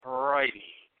righty.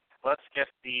 Let's get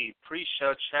the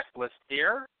pre-show checklist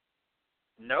here.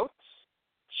 Notes,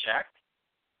 check.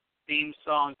 Theme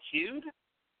song cued,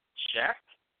 check.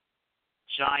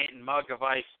 Giant mug of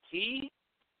iced tea,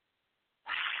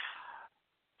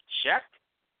 check.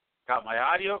 Got my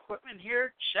audio equipment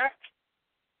here, check.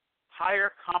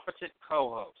 Hire competent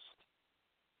co-host.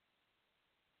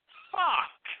 Fuck!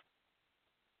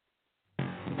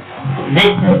 This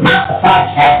is not the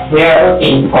podcast we're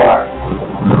looking for.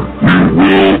 You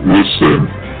will listen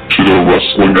to the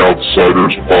Wrestling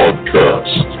Outsiders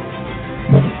podcast.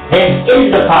 This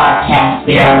is the podcast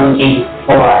we are looking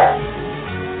for.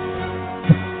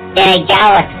 In a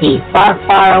galaxy far,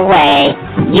 far away,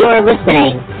 you are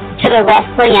listening to the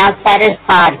Wrestling Outsiders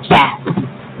podcast.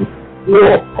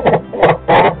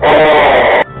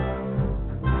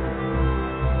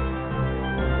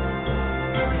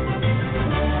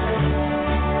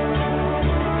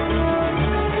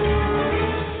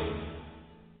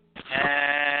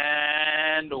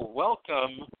 And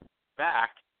welcome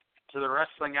back to the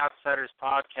Wrestling Outsiders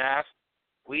podcast.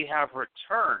 We have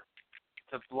returned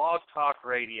to Blog Talk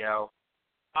Radio.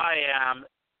 I am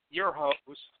your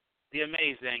host, the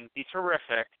amazing, the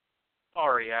terrific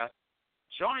Aria,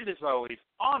 joined as always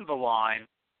on the line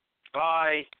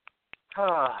by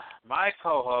my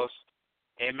co-host,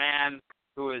 a man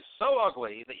who is so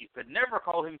ugly that you could never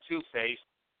call him Two-Faced,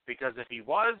 because if he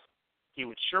was, he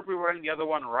would sure be wearing the other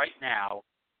one right now.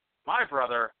 My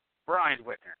brother, Brian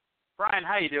Whitner. Brian,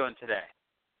 how you doing today?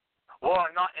 Well,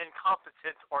 I'm not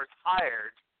incompetent or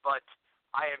tired, but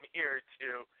I am here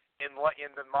to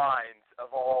enlighten the minds of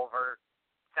all of our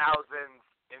thousands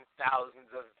and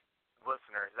thousands of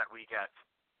listeners that we get.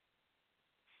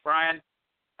 Brian,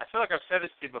 I feel like I've said this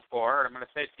to you before, and I'm going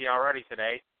to say it to you already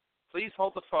today. Please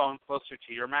hold the phone closer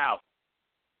to your mouth.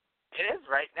 It is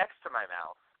right next to my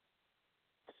mouth.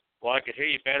 Well, I could hear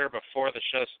you better before the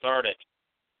show started.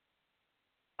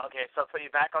 Okay, so I'll put you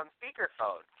back on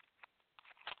speakerphone.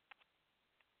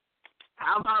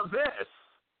 How about this?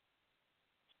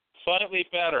 Slightly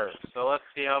better, so let's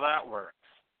see how that works.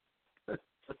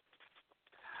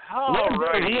 One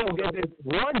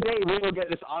day we will get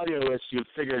this audio issue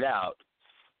figured out.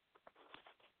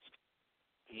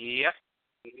 Yep.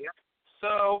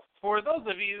 So, for those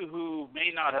of you who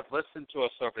may not have listened to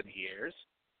us over the years,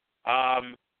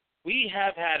 we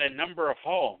have had a number of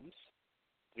homes.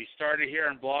 We started here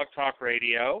on Blog Talk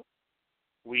Radio.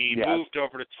 We moved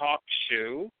over to Talk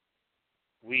Shoe.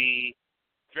 We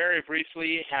very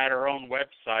briefly had our own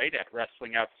website at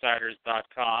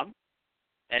WrestlingOutsiders.com.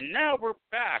 And now we're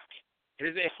back. It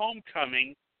is a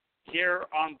homecoming here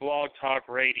on Blog Talk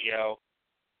Radio.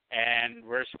 And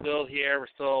we're still here. We're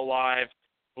still alive.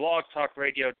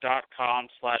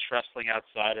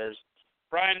 BlogTalkRadio.com/WrestlingOutsiders.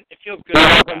 Brian, it feels good.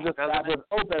 Welcome to back with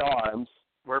open arms.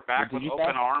 We're back with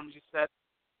open arms, you said?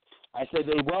 I said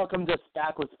they welcomed us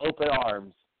back with open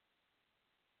arms.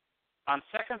 On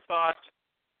second thought,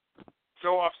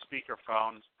 go off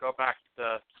speakerphone. Go back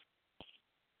to...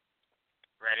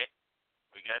 Ready?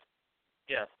 We good?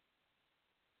 Yes.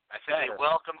 I said they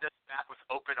welcomed us back with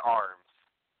open arms.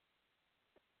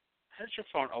 How does your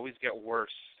phone always get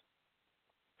worse?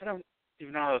 I don't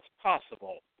even know how it's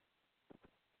possible.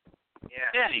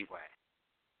 Yeah. Anyway.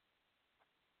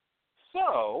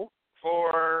 So,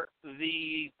 for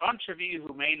the bunch of you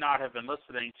who may not have been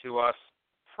listening to us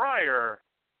prior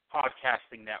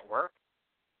podcasting network,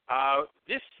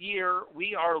 this year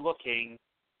we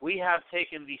have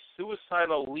taken the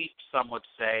suicidal leap, some would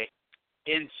say,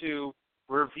 into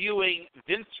reviewing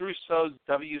Vince Russo's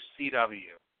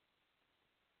WCW.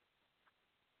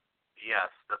 Yes,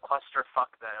 the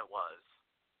clusterfuck that it was.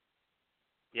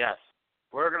 Yes.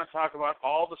 We're going to talk about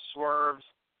all the swerves,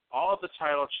 all the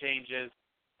title changes,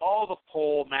 all the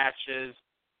pole matches,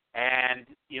 and,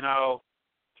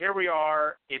 here we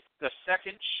are. It's the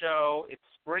second show. It's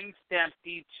Spring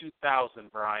Stampede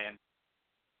 2000, Brian.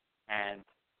 And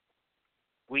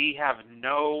we have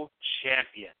no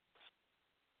champions.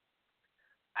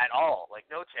 At all. Like,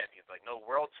 no champions. Like, no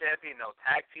world champion, no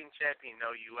tag team champion,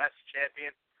 no U.S.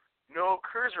 champion, no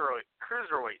cruiserweight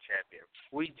champion.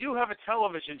 We do have a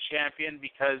television champion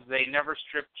because they never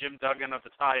stripped Jim Duggan of the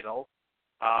title.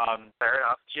 Fair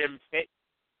enough. Jim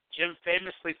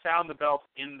famously found the belt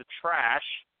in the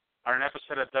trash on an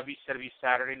episode of WCW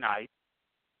Saturday Night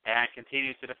and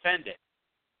continues to defend it.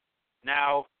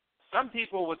 Now, some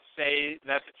people would say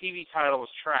that the TV title was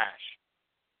trash.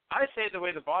 I say the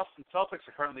way the Boston Celtics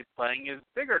are currently playing is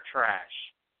bigger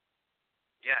trash.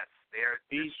 Yes, they are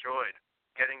destroyed.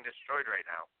 Getting destroyed right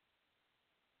now.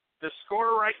 The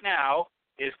score right now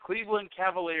is Cleveland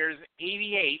Cavaliers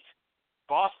 88,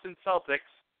 Boston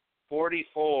Celtics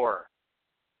 44.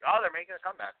 Oh, they're making a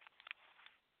comeback.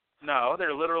 No,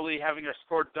 they're literally having their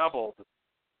score doubled.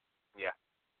 Yeah.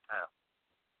 I know.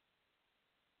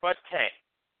 But hey,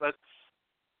 let's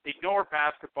ignore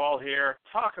basketball here.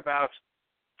 Talk about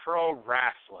pro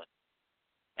wrestling.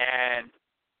 And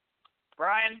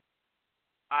Brian,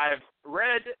 I've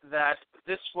read that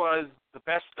this was the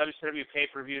best WCW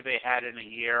pay-per-view they had in a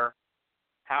year.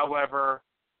 However,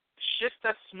 shit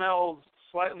that smells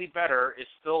slightly better is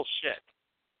still shit.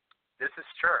 This is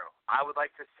true. I would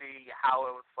like to see how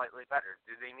it was slightly better.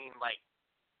 Do they mean like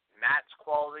match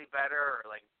quality better or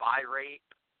like buy rate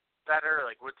better?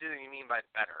 Like what do they mean by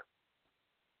better?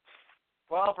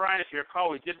 Well, Brian, if you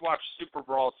recall, we did watch Super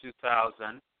Brawl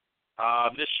 2000.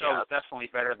 This show is definitely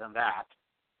better than that.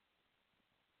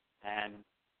 And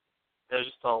there's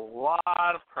just a lot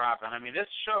of crap. And I mean, this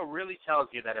show really tells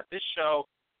you that if this show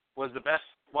was the best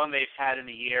one they've had in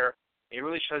a year, it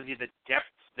really shows you the depths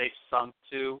they've sunk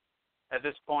to at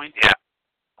this point. Yeah.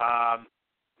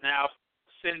 Now,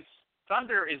 since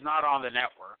Thunder is not on the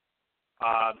network,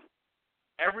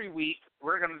 every week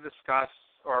we're going to discuss,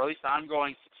 or at least I'm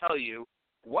going to tell you,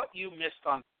 what you missed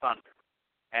on Thunder.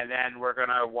 And then we're going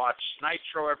to watch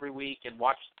Nitro every week and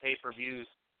watch the pay-per-views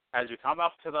as we come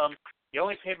up to them. The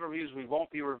only pay-per-views we won't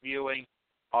be reviewing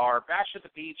are Bash at the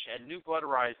Beach and New Blood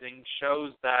Rising,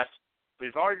 shows that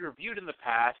we've already reviewed in the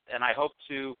past, and I hope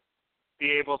to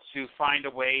be able to find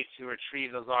a way to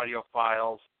retrieve those audio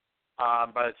files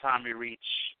by the time we reach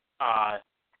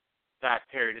that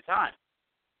period of time.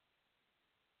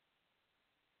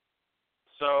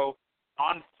 So,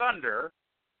 on Thunder,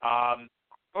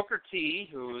 Booker T,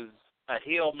 who is a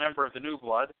heel member of the New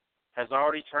Blood, has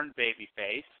already turned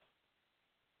babyface.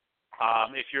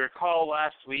 If you recall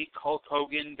last week, Hulk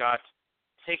Hogan got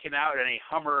taken out in a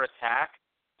Hummer attack.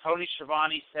 Tony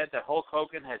Schiavone said that Hulk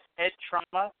Hogan has head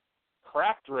trauma,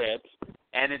 cracked ribs,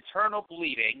 and internal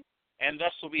bleeding, and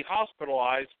thus will be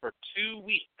hospitalized for 2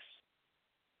 weeks.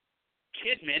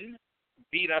 Kidman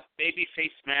beat up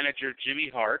babyface manager Jimmy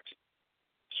Hart.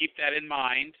 Keep that in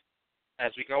mind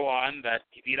as we go on, that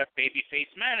he beat up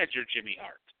babyface manager Jimmy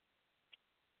Hart.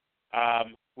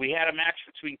 We had a match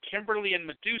between Kimberly and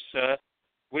Medusa,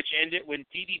 which ended when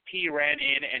DDP ran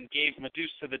in and gave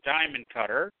Medusa the diamond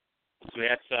cutter. So we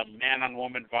had some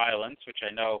man-on-woman violence, which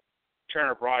I know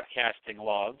Turner Broadcasting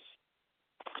loves.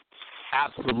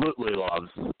 Absolutely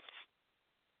loves.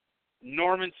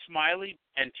 Norman Smiley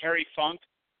and Terry Funk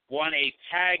won a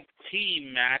tag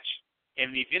team match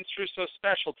in the Vince Russo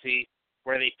specialty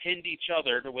where they pinned each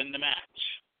other to win the match.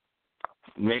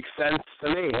 Makes sense to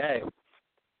me, hey.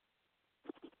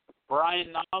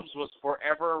 Brian Knobbs was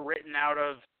forever written out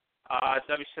of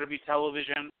WCW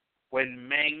television when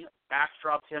Meng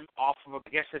backdropped him off of I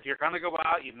guess if you're going to go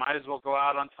out, you might as well go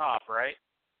out on top, right?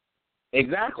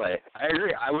 Exactly. I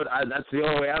agree. That's the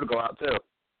only way I would go out, too.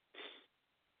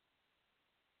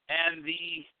 And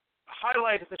the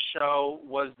highlight of the show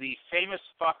was the famous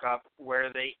fuck-up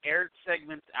where they aired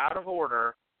segments out of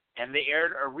order, and they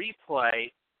aired a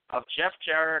replay of Jeff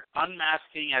Jarrett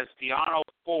unmasking as Diano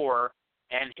 4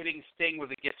 and hitting Sting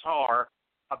with a guitar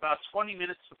about 20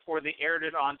 minutes before they aired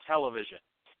it on television.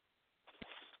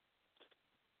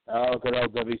 Oh, good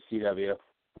old WCW.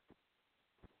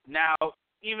 Now,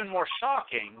 even more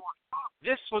shocking,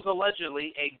 this was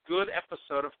allegedly a good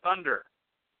episode of Thunder.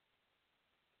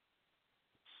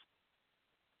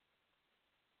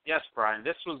 Yes, Brian,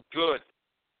 this was good.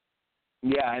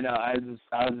 Yeah, I know. I was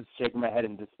just shaking my head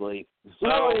in disbelief. So,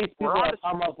 Who are these people that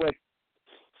come up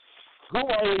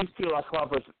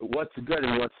with what's good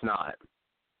and what's not?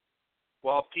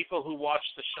 Well, people who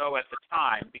watched the show at the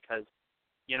time, because,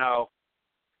 you know,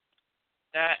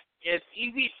 it's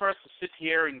easy for us to sit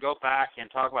here and go back and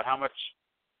talk about how much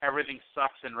everything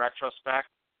sucks in retrospect,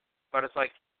 but it's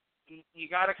like, you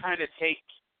got to kind of take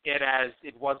it as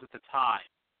it was at the time.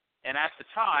 And at the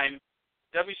time,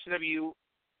 WCW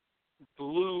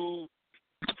blew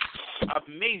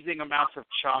amazing amounts of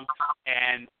chunks,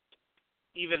 and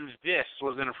even this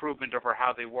was an improvement over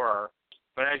how they were.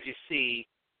 But as you see,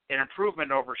 an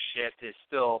improvement over shit is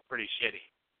still pretty shitty.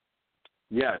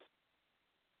 Yes.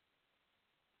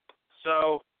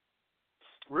 So,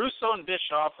 Russo and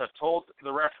Bischoff have told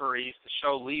the referees to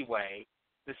show leeway.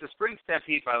 This is Spring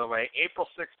Stampede, by the way, April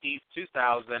 16th,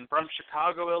 2000, from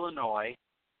Chicago, Illinois.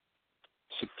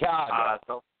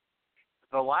 Chicago.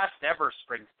 The last ever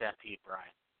Spring Stampede,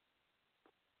 Brian.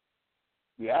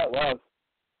 Yeah, it was.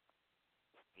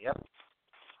 Yep.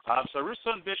 So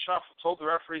Russo and Bischoff told the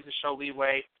referees to show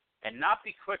leeway and not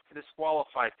be quick to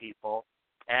disqualify people.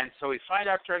 And so we find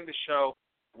out during the show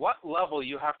what level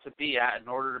you have to be at in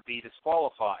order to be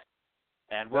disqualified.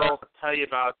 And we'll tell you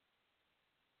about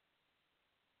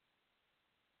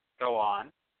go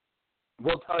on.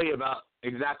 We'll tell you about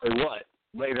exactly what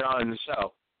later on in the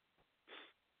show.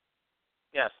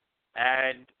 Yes.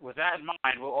 And with that in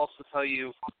mind, we'll also tell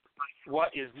you what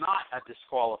is not a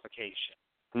disqualification.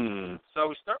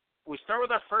 So we start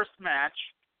with our first match,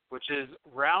 which is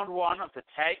round 1 of the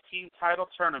tag team title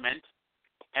tournament,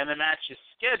 and the match is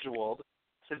scheduled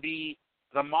to be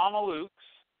the Mamalukes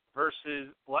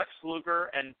versus Lex Luger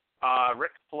and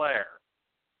Ric Flair.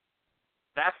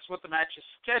 That's what the match is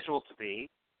scheduled to be.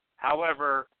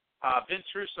 However,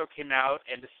 Vince Russo came out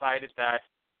and decided that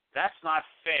that's not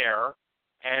fair,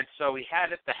 and so he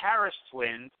had it the Harris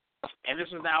twins, and this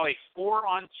is now a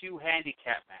 4-on-2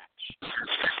 handicap match.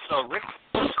 So Ric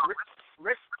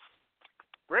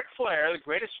Flair, the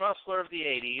greatest wrestler of the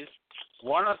 80s,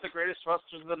 one of the greatest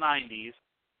wrestlers of the 90s,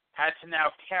 had to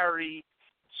now carry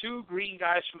 2 green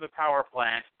guys from the power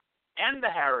plant and the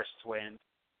Harris twins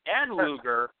and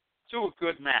Luger to a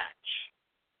good match.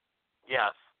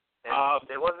 Yes.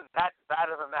 It wasn't that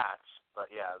bad of a match, but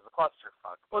yeah, it was a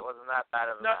clusterfuck. It wasn't that bad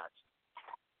of a match.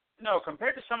 No,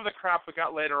 compared to some of the crap we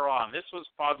got later on, this was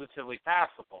positively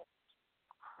passable.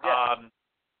 Yeah.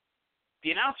 The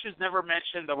announcers never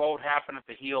mentioned that what would happen if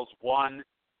the heels won.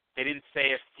 They didn't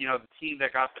say if, the team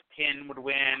that got the pin would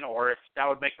win or if that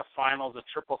would make the finals a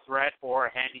triple threat or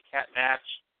a handicap match.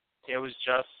 It was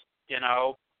just,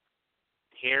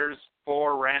 here's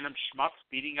 4 random schmucks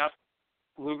beating up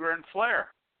Luger and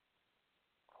Flair.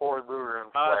 Poor Luger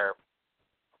and Flair.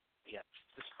 Yeah.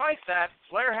 Despite that,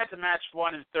 Flair had the match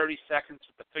won in 30 seconds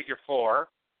with the figure 4,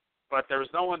 but there was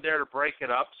no one there to break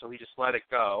it up, so he just let it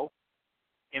go.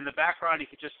 In the background, you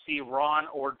could just see Ron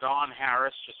or Don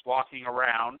Harris just walking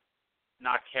around,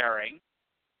 not caring.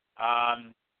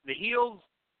 The heels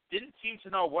didn't seem to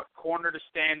know what corner to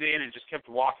stand in and just kept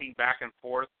walking back and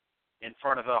forth in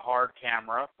front of the hard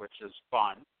camera, which is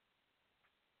fun.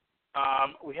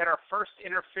 We had our first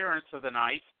interference of the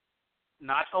night.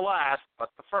 Not the last, but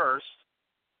the first.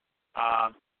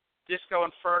 Disco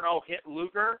Inferno hit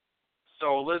Luger,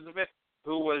 so Elizabeth,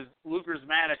 who was Luger's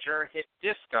manager, hit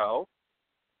Disco.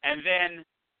 And then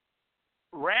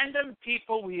random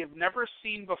people we have never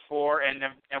seen before and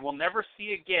will never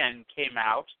see again came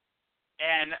out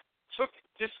and took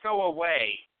Disco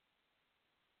away.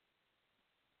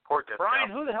 Poor Disco.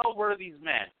 Brian, who the hell were these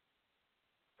men?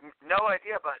 No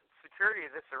idea, but security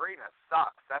of this arena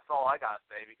sucks. That's all I got to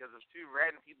say, because if 2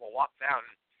 random people walk down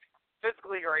and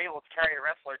physically are able to carry a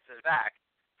wrestler to the back,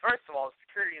 first of all,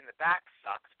 security in the back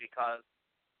sucks, because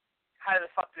how the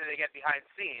fuck did they get behind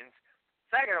scenes?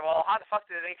 Second of all, how the fuck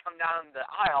did they come down the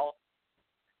aisle,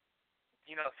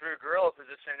 through a gorilla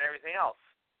position and everything else?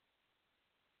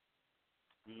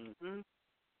 Mm-hmm.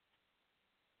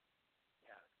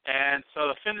 Yeah. And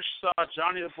so the finish saw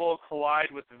Johnny the Bull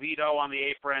collide with Vito on the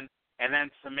apron and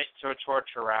then submit to a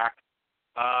torture rack.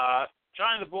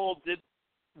 Johnny the Bull did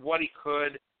what he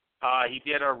could. He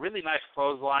did a really nice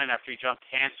clothesline after he jumped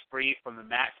hands-free from the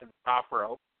mat to the top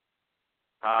rope.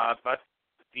 But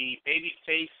the baby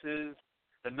faces,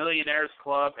 the Millionaires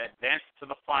Club, advanced to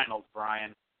the finals,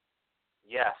 Brian.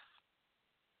 Yes.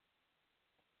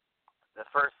 The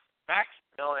first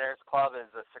Millionaires Club is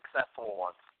a successful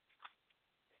one.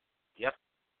 Yep.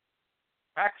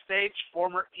 Backstage,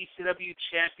 former ECW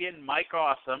champion Mike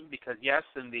Awesome, because yes,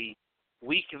 in the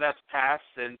week that's passed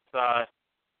since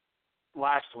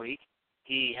last week,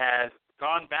 he has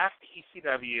gone back to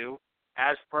ECW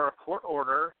as per a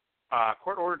court-ordered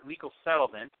legal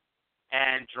settlement,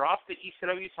 and dropped the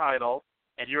ECW title.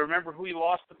 And you remember who he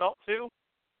lost the belt to?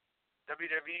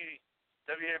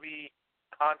 WWE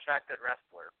contracted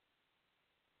wrestler.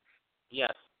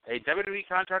 Yes, a WWE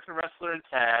contracted wrestler in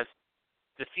Taz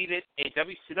defeated a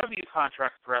WCW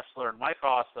contracted wrestler in Mike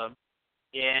Awesome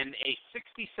in a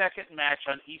 60-second match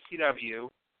on ECW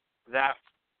that,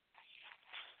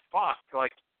 I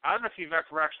don't know if you've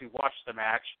ever actually watched the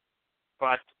match,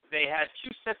 but they had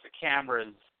 2 sets of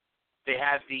cameras. They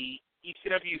had the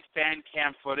ECW fan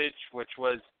cam footage, which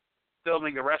was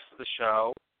filming the rest of the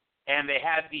show, and they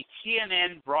had the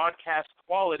TNN broadcast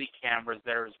quality cameras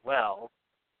there as well.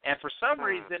 And for some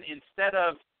reason, instead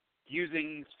of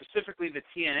using specifically the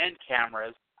TNN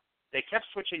cameras, they kept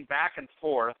switching back and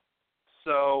forth,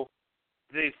 so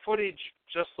the footage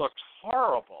just looked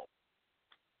horrible.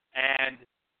 And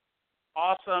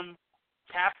Awesome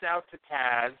tapped out to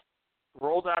Taz,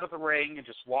 rolled out of the ring and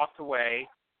just walked away,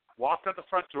 walked out the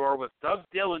front door with Doug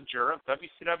Dillinger of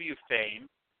WCW fame,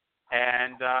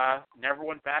 and never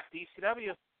went back to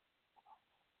ECW.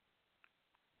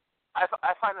 I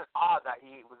find it odd that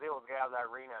he was able to get out of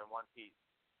that arena in one piece.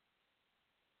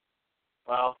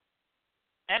 Well,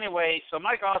 Anyway, so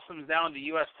Mike Awesome is now in the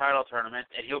U.S. title tournament,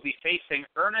 and he'll be facing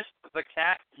Ernest the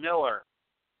Cat Miller,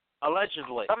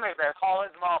 allegedly. Somebody better call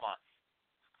his mama.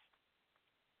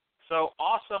 So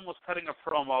Awesome was cutting a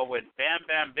promo when Bam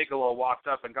Bam Bigelow walked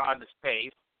up and got in his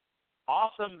face.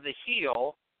 Awesome, the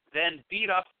heel, then beat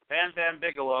up Bam Bam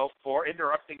Bigelow for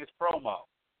interrupting his promo.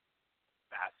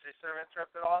 Master should have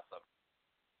interrupted Awesome.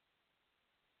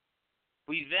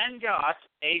 We then got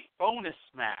a bonus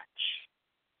match.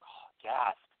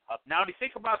 Yes. Now, when you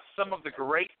think about some of the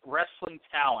great wrestling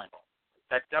talent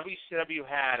that WCW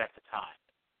had at the time,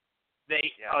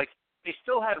 they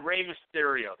still had Rey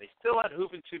Mysterio, they still had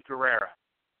Juventud Guerrera,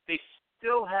 they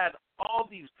still had all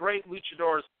these great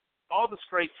luchadors, all this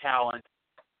great talent.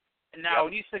 And now,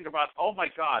 when you think about, oh my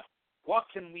God, what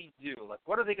can we do? Like,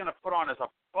 what are they going to put on as a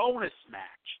bonus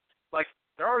match? Like,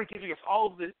 they're already giving us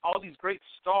all these great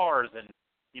stars and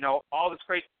all this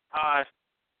great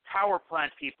power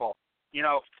plant people.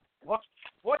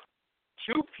 What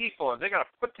two people are they going to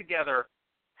put together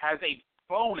as a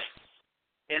bonus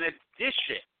in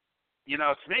addition,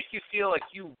 to make you feel like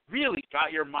you really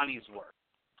got your money's worth?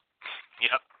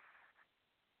 Yep.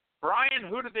 Brian,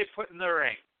 who did they put in the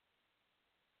ring?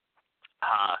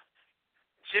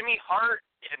 Jimmy Hart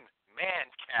and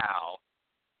Man-Cow.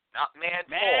 Not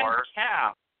Man-Tor.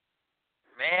 Man-Cow.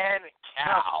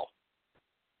 Man-Cow.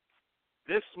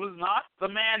 This was not the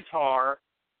Mantar.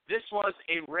 This was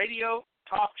a radio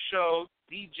talk show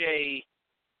DJ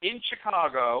in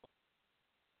Chicago.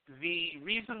 The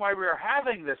reason why we are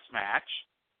having this match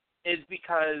is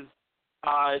because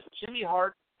Jimmy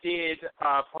Hart did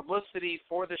publicity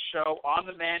for the show on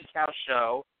the Man-Cow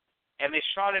show, and they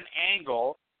shot an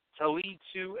angle to lead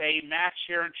to a match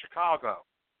here in Chicago.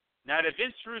 Now,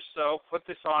 Vince Russo put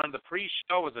this on the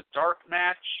pre-show as a dark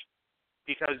match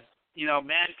because,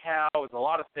 Man-Cow is a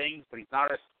lot of things, but he's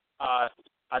not a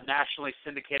nationally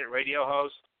syndicated radio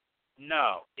host.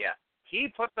 No. Yeah. He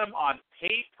put them on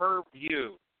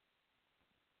pay-per-view.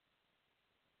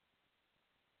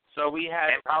 So we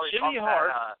had Jimmy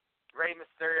Hart. Rey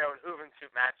Mysterio and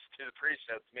Juventud match to the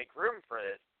pre-show to make room for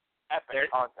this epic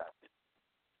contest.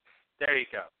 There you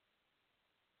go.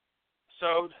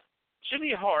 So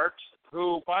Jimmy Hart,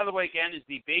 who, by the way, again, is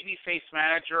the babyface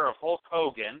manager of Hulk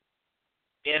Hogan,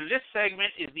 in this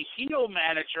segment is the heel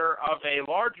manager of a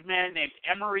large man named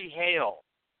Emery Hale.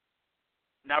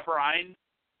 Now, Brian,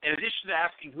 in addition to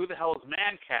asking who the hell is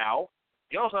Man-Cow,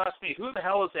 you also asked me who the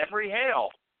hell is Emery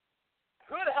Hale.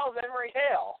 Who the hell is Emery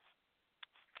Hale?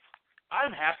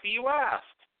 I'm happy you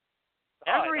asked.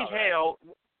 Emery Hale,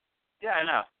 yeah, I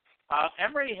know.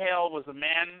 Emery Hale was a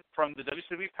man from the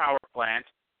WCW power plant.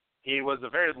 He was a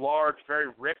very large, very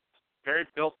ripped, very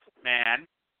built man.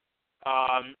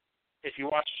 If you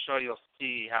watch the show, you'll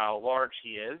see how large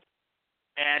he is.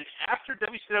 And after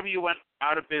WCW went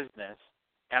out of business,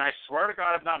 and I swear to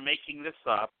God I'm not making this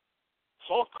up,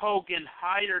 Hulk Hogan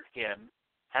hired him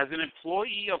as an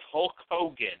employee of Hulk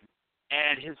Hogan,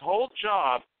 and his whole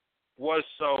job was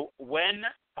so when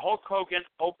Hulk Hogan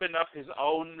opened up his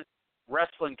own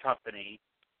wrestling company,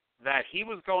 that he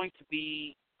was going to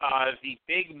be the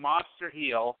big monster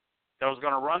heel that was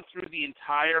going to run through the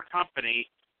entire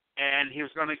company, and he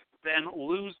was going to then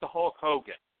lose to Hulk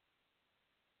Hogan.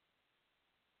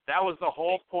 That was the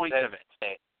whole point of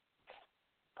it.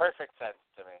 Perfect sense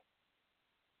to me.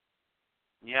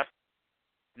 Yep.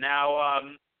 Now,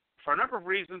 for a number of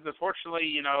reasons,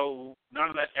 unfortunately, none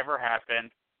of that ever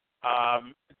happened.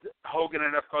 Hogan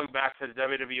ended up going back to the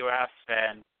WWF,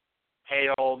 and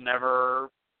Hale never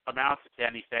amounted to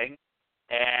anything,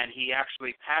 and he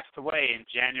actually passed away in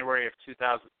January of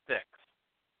 2006.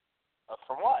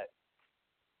 From what?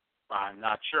 I'm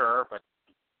not sure, but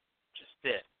just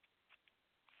did.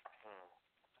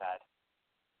 Sad.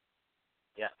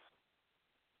 Yes.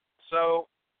 So,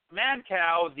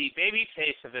 Man-Cow, the baby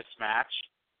face of this match,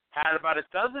 had about a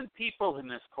dozen people in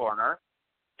this corner,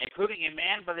 including a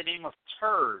man by the name of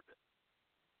Turd.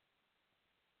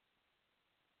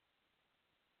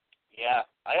 Yeah,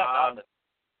 I got nothing.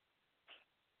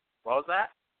 What was that?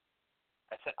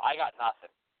 I said, I got nothing.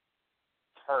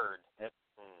 Turd. Yep.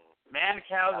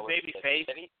 Man-Cow, the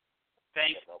babyface,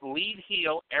 thanked lead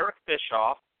heel Eric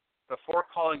Bischoff before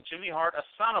calling Jimmy Hart a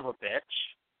son of a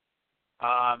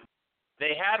bitch.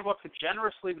 They had what could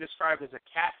generously be described as a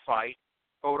cat fight,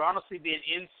 but would honestly be an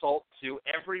insult to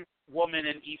every woman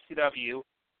in ECW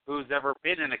who's ever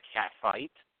been in a cat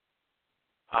fight.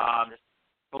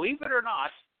 Believe it or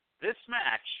not, this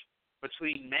match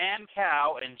between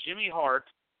Man-Cow and Jimmy Hart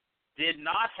did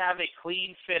not have a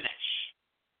clean finish.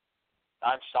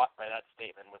 I'm shocked by that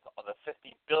statement with all the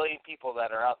 50 billion people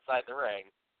that are outside the ring.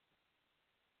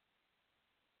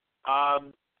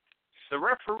 the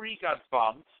referee got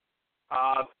bumped.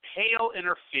 Hale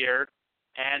interfered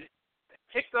and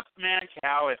picked up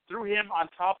Mancow and threw him on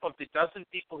top of the dozen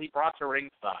people he brought to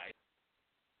ringside.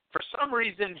 For some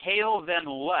reason, Hale then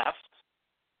left,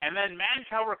 and then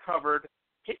Mancow recovered,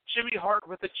 hit Jimmy Hart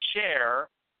with a chair,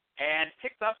 and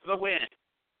picked up the win.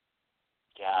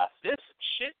 Yeah. This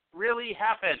shit really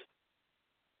happened.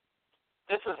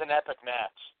 This was an epic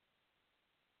match.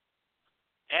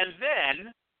 And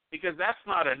then, because that's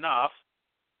not enough,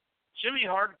 Jimmy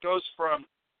Hart goes from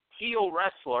heel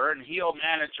wrestler and heel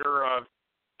manager of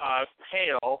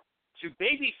Hale to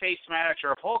babyface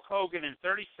manager of Hulk Hogan in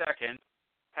 30 seconds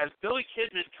as Billy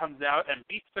Kidman comes out and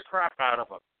beats the crap out of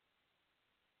him.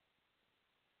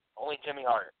 Only Jimmy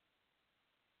Hart.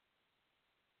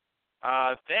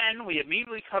 Then we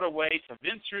immediately cut away to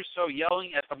Vince Russo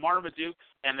yelling at the Marmadukes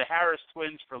and the Harris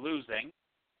twins for losing.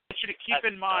 I want you to keep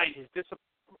in mind his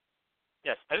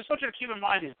Yes, I just want you to keep in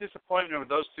mind his disappointment with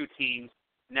those two teams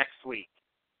next week.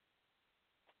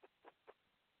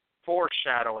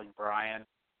 Foreshadowing, Brian.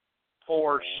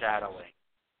 Foreshadowing.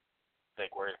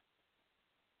 Big word.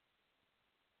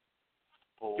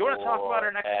 You want to talk about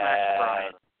our next match,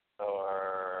 Brian?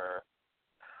 The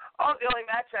only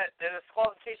match that the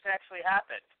disqualification actually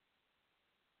happened.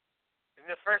 In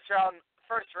the first round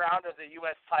of the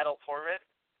U.S. title tournament,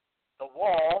 the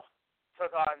Wall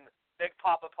took on Big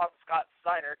Papa Pump Scott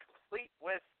Steiner, complete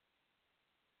with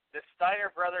the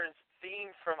Steiner Brothers theme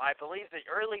from, I believe, the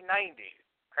early 90s.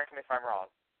 Correct me if I'm wrong.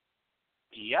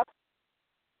 Yep.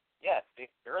 Yes, the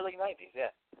early 90s,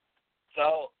 yeah.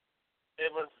 So,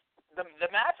 it was, the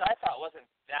match I thought wasn't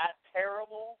that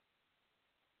terrible.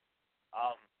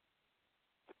 I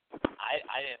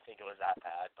didn't think it was that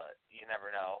bad, but you never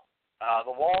know.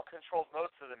 The Wall controlled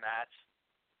most of the match.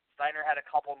 Steiner had a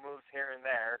couple moves here and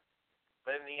there.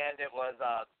 But in the end, it was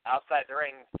outside the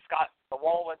ring. The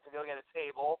Wall went to go get a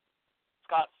table.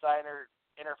 Scott Steiner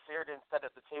interfered and sat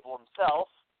at the table himself.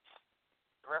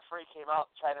 The referee came out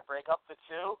trying to break up the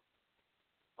two.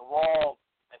 The Wall,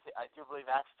 I do believe,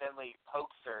 accidentally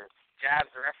pokes or jabs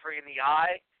the referee in the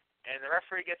eye, and the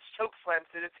referee gets chokeslammed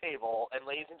to the table. And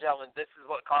ladies and gentlemen, this is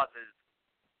what causes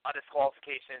a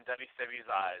disqualification in WCW's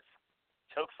eyes.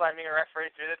 Chokeslamming a referee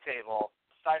through the table.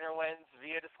 Steiner wins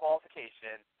via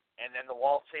disqualification. And then the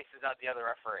Wall chases out the other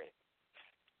referee.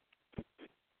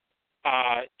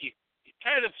 You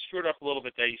kind of screwed up a little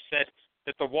bit there. You said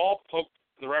that the Wall poked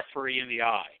the referee in the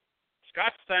eye.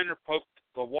 Scott Steiner poked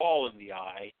the Wall in the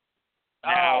eye.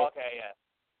 Now, okay, yeah.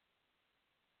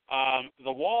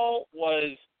 The Wall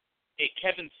was a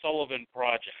Kevin Sullivan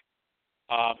project.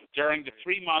 During the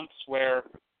 3 months where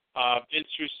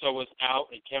Vince Russo was out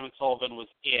and Kevin Sullivan was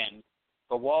in,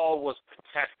 the Wall was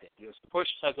protected. He was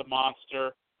pushed as a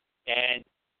monster. And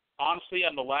honestly,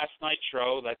 on the last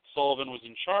Nitro that Sullivan was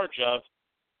in charge of,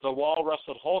 the Wall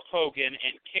wrestled Hulk Hogan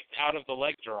and kicked out of the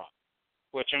leg drop.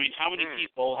 Which, I mean, how many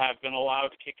people have been allowed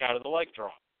to kick out of the leg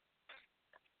drop?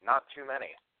 Not too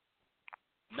many.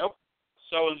 Nope.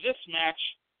 So in this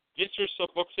match, Vince Russo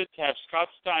books it to have Scott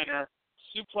Steiner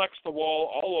suplex the Wall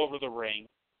all over the ring,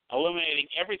 eliminating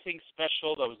everything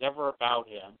special that was ever about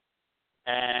him.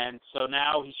 And so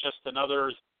now he's just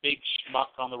another big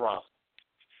schmuck on the roster.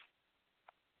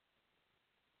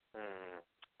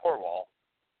 Poor Wall.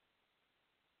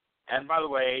 And by the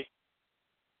way,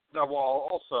 the Wall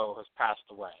also has passed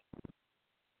away.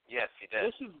 Yes, he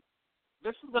did.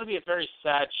 This is going to be a very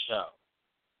sad show.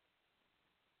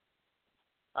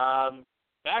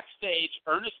 Backstage,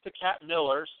 Ernest the Cat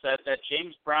Miller said that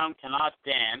James Brown cannot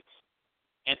dance,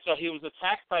 and so he was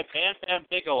attacked by Bam Bam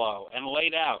Bigelow and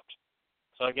laid out.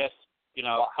 So I guess,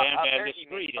 Bam Bam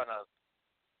disagreed.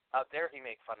 How dare he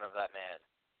make fun of that man?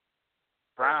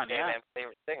 Brown, Bam Bam's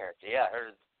favorite singer. Yeah,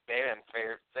 her Bam Bam's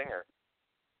favorite singer.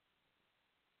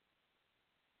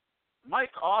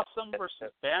 Mike Awesome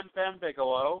versus Bam Bam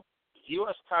Bigelow,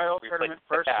 U.S. title tournament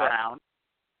first round.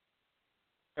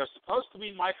 It was supposed to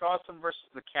be Mike Awesome versus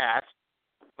the Cat,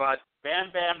 but Bam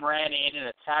Bam ran in and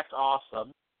attacked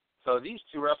Awesome, so these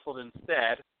two wrestled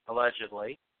instead,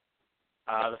 allegedly.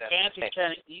 The fans are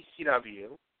chanting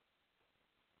ECW.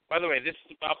 By the way, this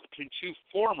is about between two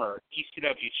former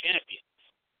ECW champions.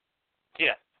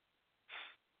 Yeah.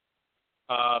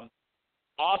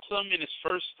 Awesome, in his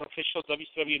first official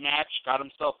WCW match, got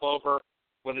himself over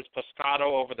with his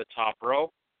pescado over the top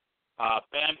rope.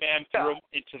 Bam Bam threw him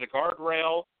into the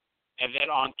guardrail, and then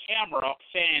on camera,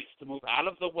 fans to move out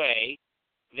of the way.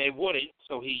 They wouldn't,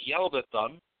 so he yelled at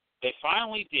them. They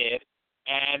finally did,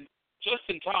 and just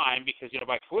in time, because,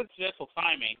 by coincidental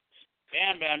timing,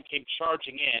 Bam Bam came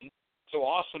charging in, so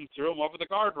Awesome threw him over the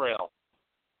guardrail.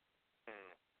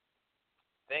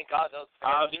 Thank God those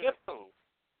fans knew to move.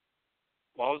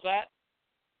 What was that?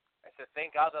 I said,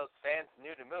 thank God those fans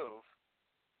knew to move.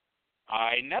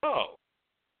 I know.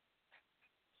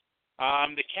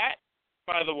 The cat,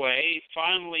 by the way,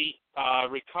 finally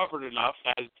recovered enough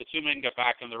as the two men got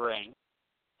back in the ring.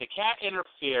 The cat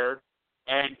interfered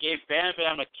and gave Bam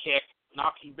Bam a kick,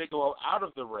 knocking Bigelow out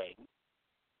of the ring.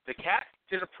 The cat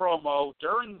did a promo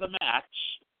during the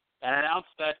match and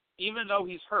announced that even though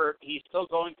he's hurt, he's still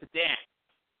going to dance.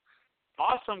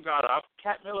 Awesome got up,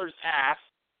 Cat Miller's ass,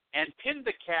 and pinned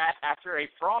the cat after a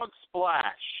frog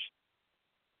splash.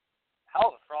 Hell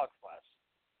of a frog splash.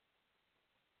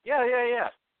 Yeah.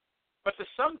 But to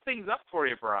sum things up for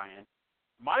you, Brian,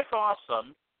 Mike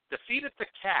Awesome defeated the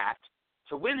cat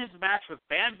to win his match with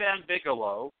Bam Bam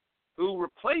Bigelow, who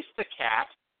replaced the cat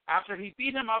after he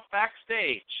beat him up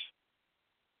backstage.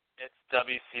 It's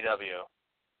WCW.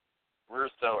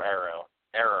 Russo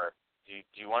error. Do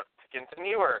you want to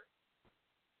continue or?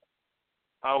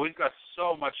 Oh, we've got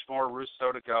so much more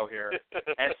Russo to go here.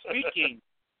 And speaking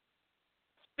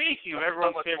of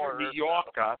everyone's favorite New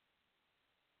Yorker,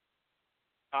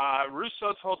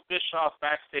 Russo told Bischoff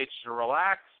backstage to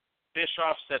relax.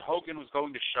 Bischoff said Hogan was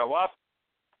going to show up,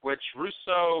 which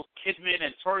Russo, Kidman,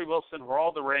 and Torrie Wilson, who were all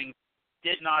in the ring,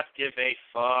 did not give a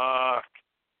fuck.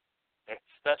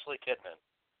 Especially Kidman.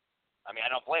 I mean, I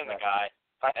don't blame the guy.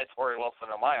 If I had Torrie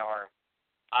Wilson on my arm,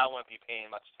 I wouldn't be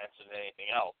paying much attention to anything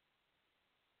else.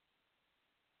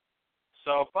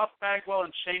 So Buff Bagwell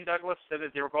and Shane Douglas said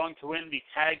that they were going to win the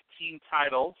tag team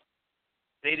titles.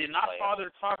 They did not bother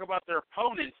to talk about their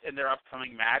opponents in their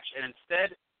upcoming match and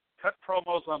instead cut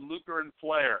promos on Luger and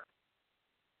Flair.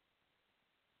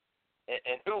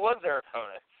 And who was their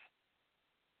opponent?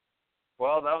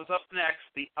 Well, that was up next.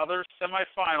 The other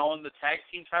semifinal in the tag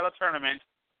team title tournament,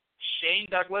 Shane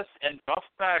Douglas and Buff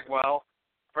Bagwell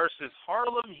versus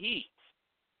Harlem Heat.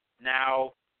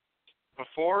 Now,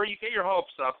 before you get your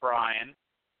hopes up, Brian,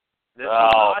 this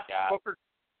was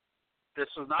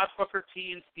not Booker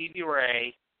T and Stevie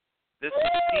Ray. This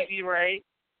was Stevie Ray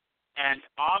and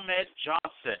Ahmed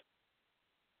Johnson.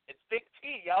 It's Big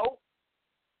T, yo.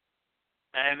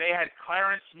 And they had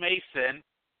Clarence Mason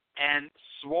and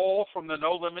Swole from the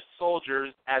No Limit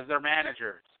Soldiers as their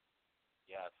managers.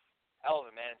 Yes. Hell of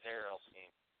a managerial team.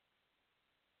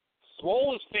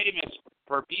 Swole is famous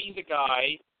for being the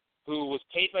guy who was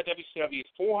paid by WCW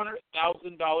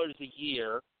 $400,000 a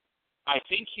year. I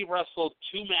think he wrestled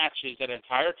 2 matches that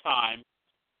entire time,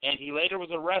 and he later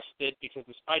was arrested because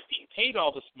despite being paid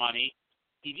all this money,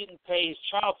 he didn't pay his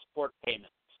child support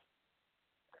payments.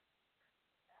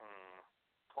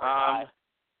 The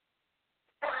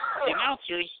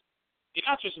announcers,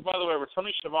 by the way, were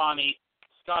Tony Schiavone,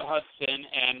 Scott Hudson,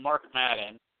 and Mark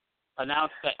Madden,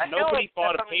 announced that nobody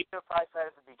bought a pay. I said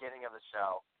at the beginning of the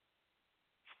show.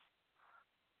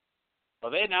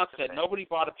 Well, they announced that nobody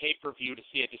bought a pay-per-view to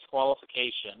see a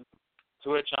disqualification, to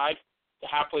which I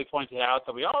happily pointed out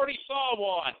that we already saw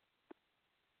one.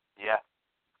 Yeah.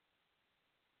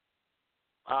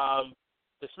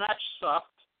 This match sucked.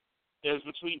 It was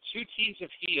between 2 teams of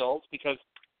heels because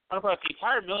the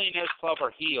entire Millionaires Club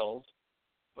are heels,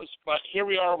 but here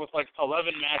we are with like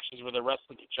 11 matches where they're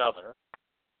wrestling each other.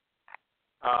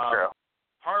 True.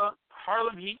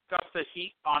 Harlem Heat got the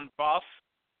heat on Buff,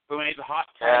 who made the hot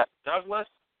tag Douglas.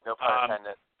 No pun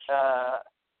intended.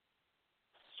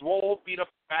 Swole beat up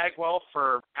Bagwell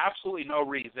for absolutely no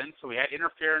reason, so we had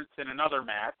interference in another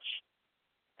match.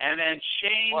 And then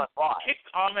Shane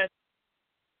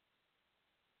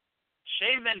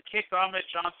then kicked Ahmed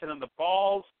Johnson in the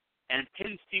balls and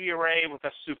pinned Stevie Ray with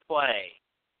a suplex.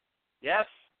 Yes,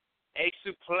 a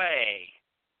suplex.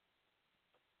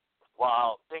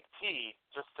 While Big T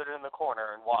just stood in the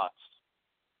corner and watched.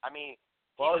 I mean,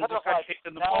 he could have kicked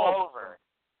in the fell over.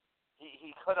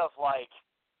 He could have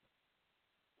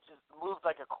just moved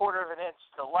like a quarter of an inch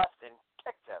to the left and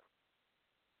kicked him.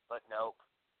 But nope,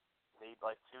 made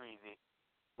too easy.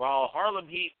 Well, Harlem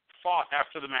Heat fought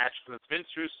after the match because it's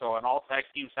Vince Russo and all tag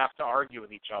teams have to argue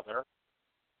with each other.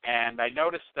 And I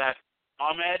noticed that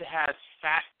Ahmed has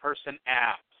fat person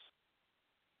abs.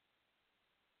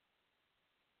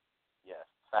 Yes,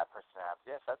 fat person abs.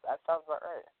 Yes, that sounds about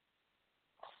right.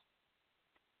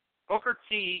 Booker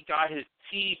T got his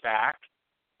T back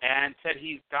and said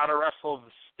he's got to wrestle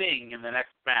the Sting in the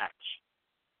next match.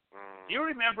 Do you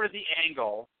remember the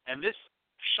angle? And this,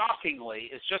 shockingly,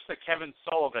 is just a Kevin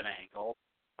Sullivan angle.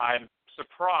 I'm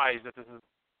surprised that this is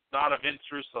not a Vince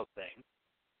Russo thing,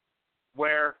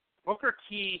 where Booker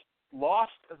T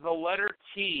lost the letter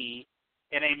T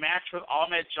in a match with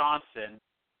Ahmed Johnson,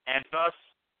 and thus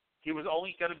he was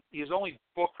only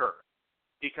Booker.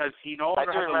 because he no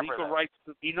longer had the legal that. rights.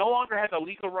 He no longer had the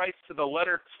legal rights to the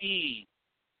letter T.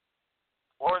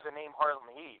 Or the name Harlem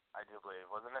Heat, I do believe,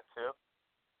 wasn't it too?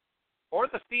 Or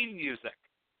the theme music.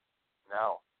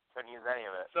 No, couldn't use any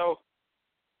of it. So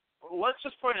let's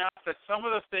just point out that some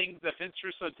of the things that Vince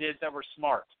Russo did that were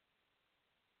smart.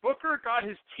 Booker got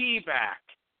his T back.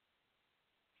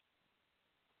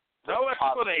 No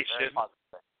explanation.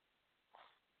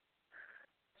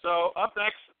 So up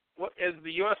next is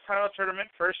the U.S. title tournament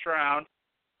first round,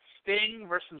 Sting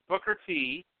versus Booker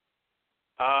T.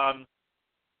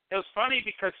 It was funny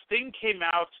because Sting came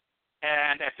out,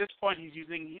 and at this point he's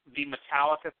using the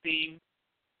Metallica theme.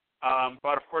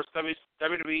 But of course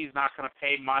WWE is not going to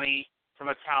pay money for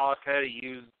Metallica to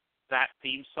use that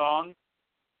theme song.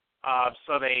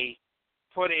 So they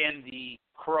put in the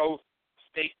Crow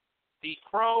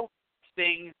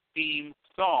Sting theme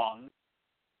song.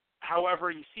 However,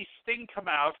 you see Sting come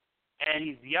out, and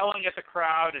he's yelling at the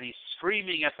crowd, and he's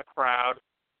screaming at the crowd.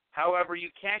 However, you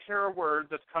can't hear a word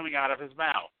that's coming out of his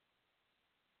mouth.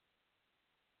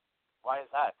 Why is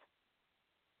that?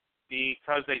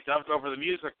 Because they dubbed over the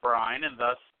music, Brian, and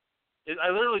thus, I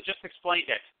literally just explained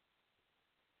it.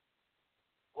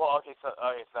 Well, okay, so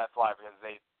that's why, because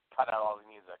they cut out all the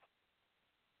music.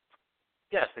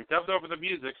 Yes, they dubbed over the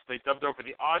music, so they dubbed over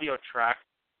the audio track,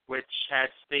 which had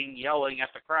Sting yelling at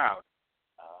the crowd.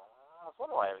 I was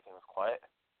wondering why everything was quiet.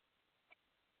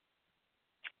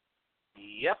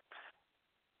 Yep.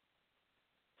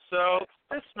 So,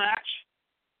 this match,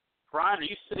 Brian, are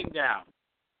you sitting down?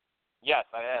 Yes,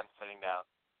 I am sitting down.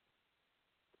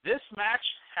 This match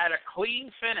had a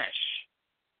clean finish.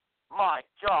 My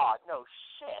God, no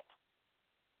shit.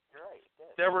 You're right, it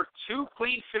did. There were 2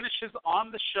 clean finishes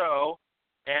on the show,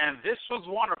 and this was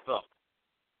one of them.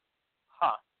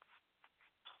 Huh.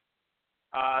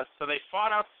 So they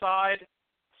fought outside.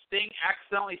 Sting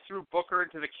accidentally threw Booker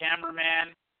into the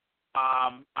cameraman.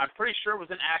 I'm pretty sure it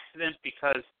was an accident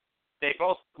because they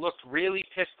both looked really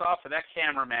pissed off at that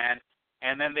cameraman,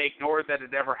 and then they ignored that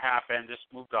it ever happened, just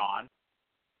moved on.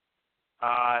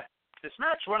 This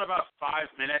match went about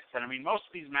 5 minutes, and I mean, most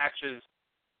of these matches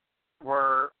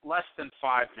were less than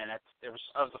 5 minutes. It was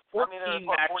a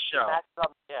 14-match show.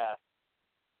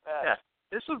 Yeah.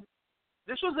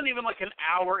 This wasn't even like an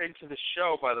hour into the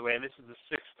show, by the way, and this is the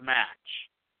 6th match.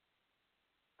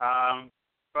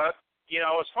 But, you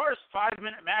know, as far as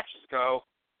 5-minute matches go,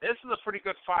 this is a pretty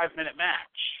good 5-minute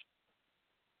match.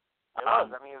 It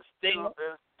was. I mean, it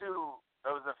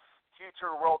was a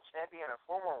future world champion and a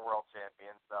former world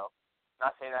champion, so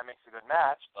not saying that makes a good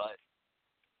match, but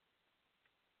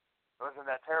it wasn't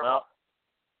that terrible.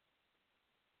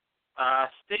 Well,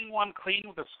 Sting won clean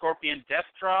with a Scorpion Death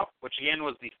Drop, which again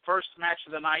was the first match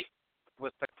of the night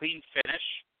with the clean finish.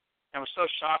 And it was so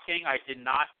shocking, I did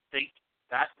not think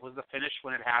that was the finish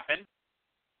when it happened.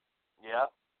 Yeah.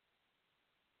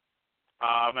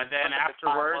 And then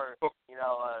afterwards,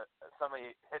 where,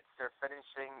 somebody hits their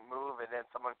finishing move and then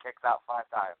someone kicks out 5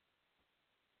 times.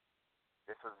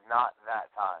 This was not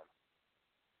that time.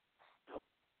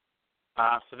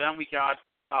 So then we got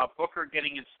Booker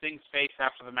getting in Sting's face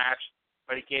after the match,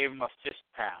 but he gave him a fist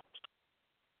pound.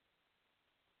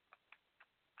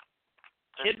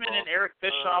 Kidman and Eric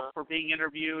Bischoff were being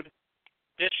interviewed.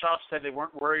 Bischoff said they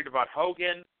weren't worried about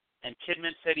Hogan, and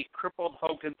Kidman said he crippled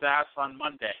Hogan's ass on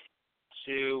Monday.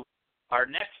 To our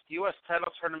next U.S. title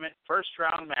tournament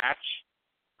first-round match,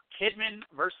 Kidman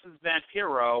versus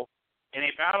Vampiro in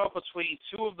a battle between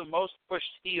 2 of the most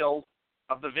pushed heels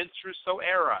of the Vince Russo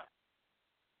era.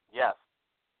 Yes.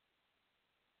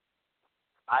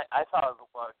 I thought it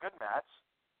was a good match.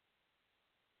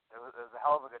 It was a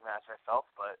hell of a good match, I felt,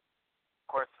 but of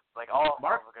course, like all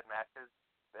hell of a good matches,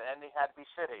 the ending had to be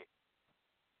shitty.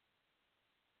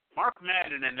 Mark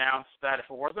Madden announced that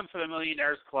if it wasn't for the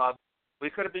Millionaires Club, we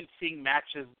could have been seeing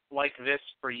matches like this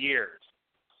for years.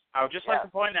 I would just like to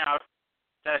point out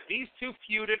that these 2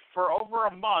 feuded for over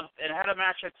a month and had a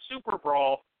match at Super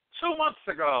Brawl 2 months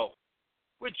ago,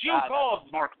 which you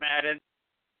called, Mark Madden.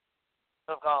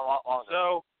 It have gone a lot longer.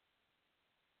 So,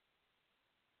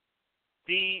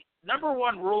 the number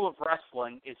 1 rule of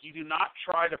wrestling is you do not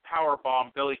try to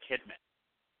powerbomb Billy Kidman.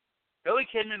 Billy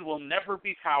Kidman will never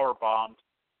be powerbombed.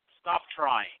 Stop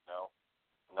trying. No.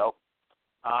 Nope.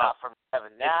 Not from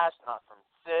Kevin Nash, not from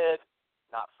Sid,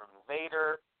 not from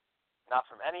Vader, not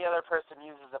from any other person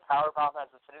who uses a powerbomb as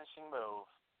a finishing move.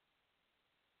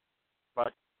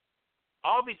 But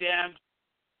I'll be damned.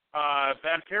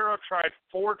 Vampiro tried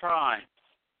 4 times.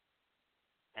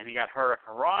 And he got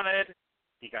hurricanranaed,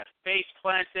 he got face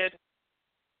planted,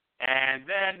 and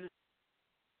then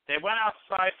they went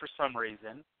outside for some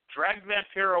reason, dragged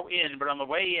Vampiro in, but on the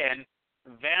way in,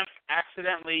 Vamp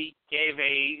accidentally gave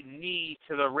a knee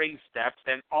to the ring steps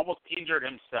and almost injured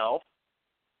himself.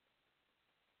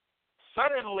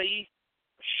 Suddenly,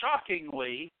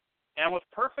 shockingly, and with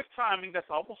perfect timing, that's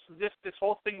almost as if this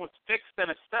whole thing was fixed and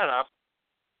a setup,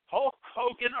 Hulk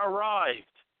Hogan arrived.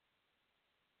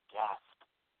 Gasp.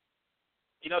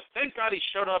 Thank God he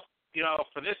showed up,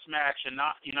 for this match and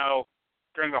not,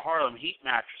 during the Harlem Heat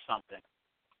match or something.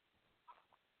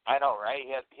 I know, right?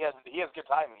 He has good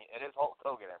timing. It is Hulk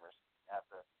Hogan,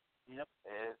 Emerson. Yep.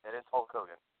 It is Hulk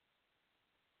Hogan.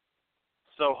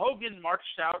 So Hogan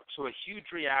marched out to a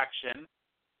huge reaction.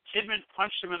 Kidman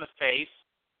punched him in the face.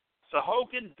 So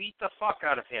Hogan beat the fuck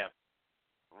out of him.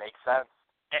 Makes sense.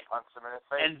 Punched him in his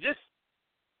face. And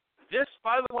this,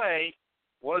 by the way,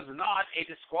 was not a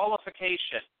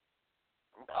disqualification.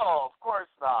 No, of course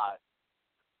not.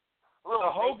 So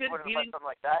Hogan wouldn't beating let something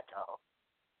like that go.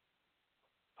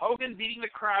 Hogan beating the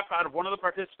crap out of one of the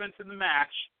participants in the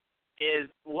match is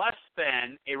less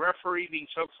than a referee being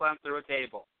chokeslammed through a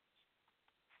table.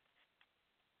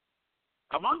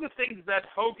 Among the things that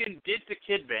Hogan did to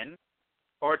Kidman,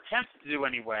 or attempted to do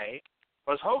anyway,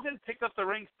 was Hogan picked up the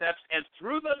ring steps and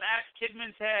threw them at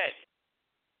Kidman's head.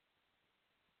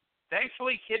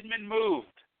 Thankfully, Kidman moved.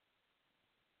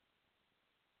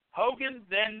 Hogan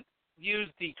then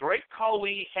used the Great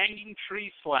Khali hanging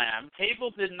tree slam.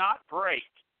 Table did not break.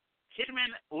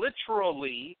 Kidman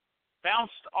literally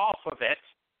bounced off of it,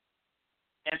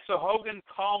 and so Hogan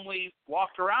calmly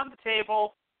walked around the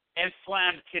table and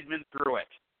slammed Kidman through it.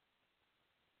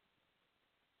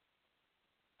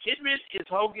 Kidman is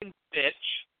Hogan's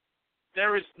bitch.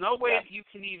 There is no way that you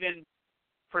can even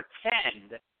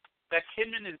pretend that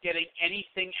Kidman is getting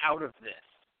anything out of this.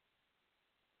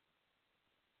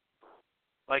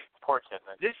 Like, poor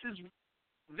Kidman.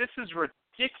 This is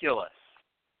ridiculous.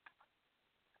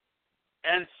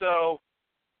 And so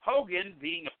Hogan,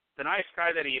 being the nice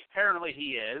guy that apparently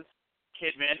he is,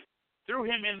 Kidman, threw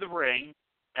him in the ring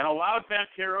and allowed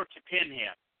Vampiro to pin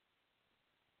him.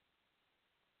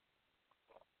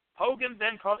 Hogan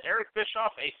then called Eric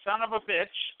Bischoff a son of a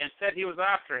bitch and said he was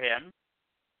after him.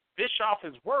 Bischoff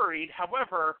is worried.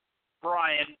 However,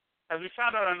 Brian, as we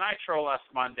found out on Nitro last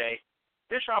Monday,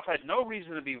 Bischoff had no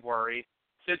reason to be worried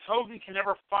since Hogan can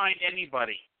never find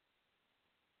anybody.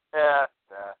 Yeah.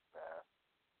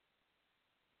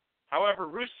 However,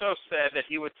 Russo said that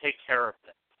he would take care of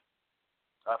this.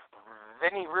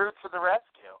 Vinny Root to the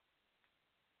rescue.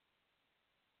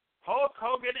 Hulk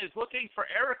Hogan is looking for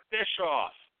Eric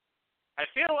Bischoff. I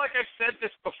feel like I've said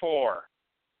this before.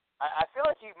 I feel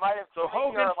like you might have. So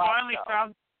Hogan finally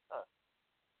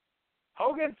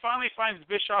finds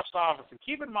Bischoff's office, and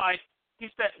keep in mind he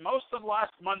spent most of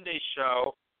last Monday's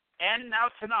show and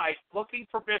now tonight looking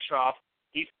for Bischoff.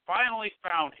 He finally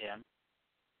found him.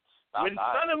 When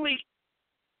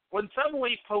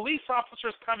suddenly police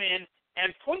officers come in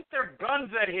and point their guns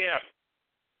at him.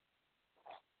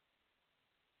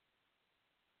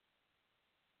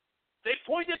 They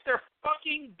pointed their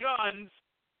fucking guns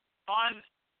on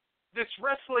this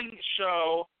wrestling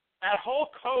show at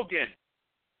Hulk Hogan.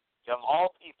 Of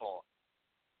all people.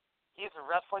 He's a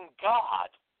wrestling god.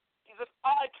 He's an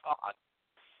icon.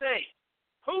 Say,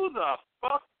 who the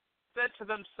fuck said to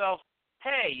themselves,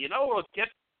 hey,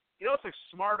 it's a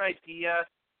smart idea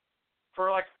for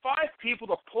like 5 people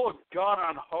to pull a gun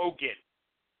on Hogan.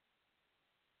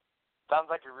 Sounds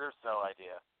like a Russo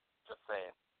idea. Just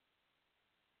saying.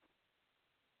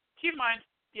 Keep in mind,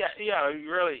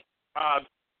 really.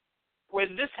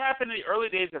 When this happened in the early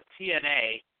days of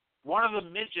TNA, one of the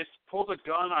midgets pulled a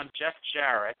gun on Jeff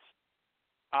Jarrett.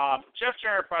 Jeff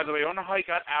Jarrett, by the way, I don't know how he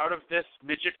got out of this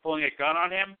midget pulling a gun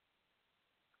on him.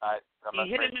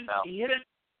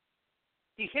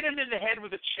 He hit him in the head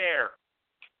with a chair.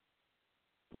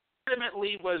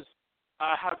 Ultimately was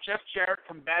how Jeff Jarrett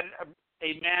combated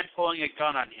a man pulling a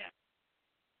gun on him.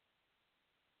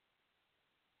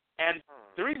 And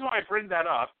the reason why I bring that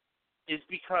up is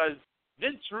because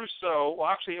Vince Russo, well,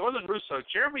 actually, it wasn't Russo,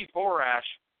 Jeremy Borash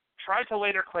tried to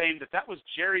later claim that was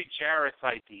Jerry Jarrett's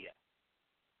idea.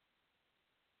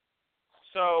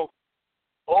 So,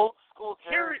 old school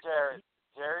Jerry Jarrett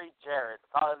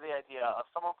thought of the idea of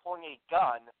someone pulling a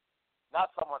gun, not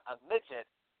a midget,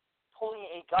 pulling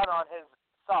a gun on his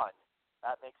son.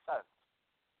 That makes sense.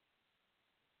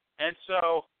 And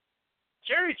so,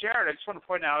 Jerry Jarrett, I just want to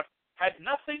point out, had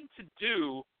nothing to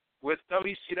do with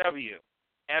WCW.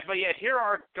 But yet here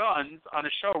are guns on a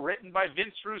show written by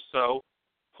Vince Russo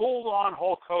pulled on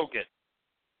Hulk Hogan.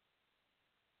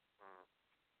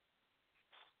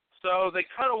 So they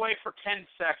cut away for 10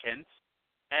 seconds,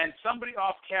 and somebody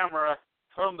off camera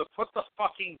told him to put the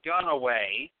fucking gun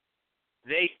away.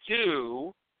 they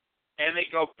do, and they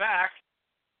go back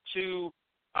to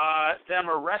them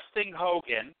arresting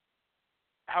Hogan.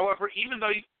 However, even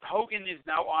though Hogan is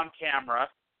now on camera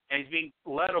and he's being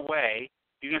led away,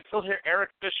 you can still hear Eric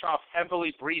Bischoff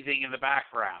heavily breathing in the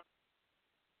background.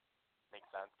 Makes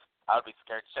sense. I would be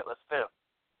scared shitless too.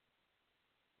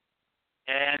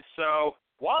 And so,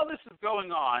 while this is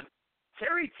going on,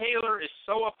 Terry Taylor is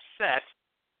so upset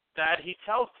that he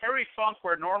tells Terry Funk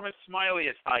where Norman Smiley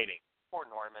is hiding. Poor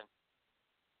Norman.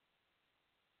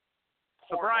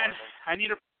 So, Brian,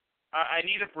 Norman. I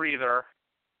need a breather.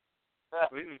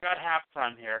 We've got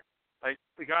halftime here. Like,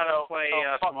 we got to play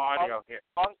some audio here.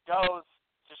 Funk goes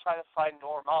to try to find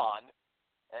Norman,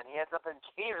 and he ends up in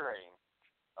catering.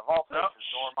 Of all places,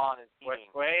 Norman is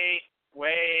eating.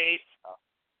 Wait. Oh.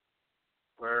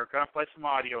 We're going to play some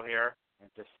audio here. And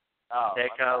just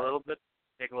take a little bit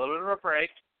of a break,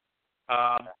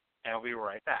 and we'll be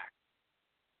right back.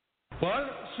 Well,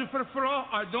 Superfra,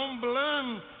 I don't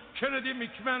blame Kennedy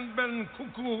McMahon being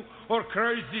cuckoo or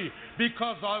crazy,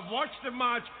 because I watched the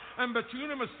match and between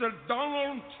Mr.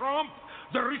 Donald Trump,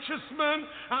 the richest man,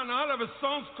 and all of his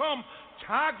sons come,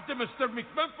 tag the Mr.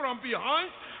 McMahon from behind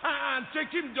and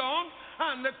take him down,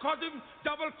 and they cut him,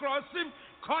 double-cross him,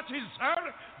 cut his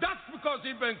hair. That's because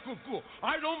he been cuckoo.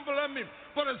 I don't blame him.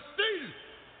 But still,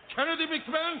 Kennedy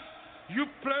McMahon, you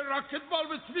play racquetball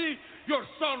with me, your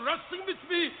son wrestling with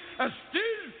me, and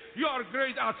still you are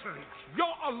great athletes. Ya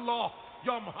Allah,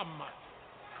 Ya Muhammad.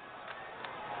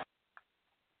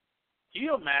 Can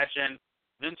you imagine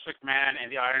Vince McMahon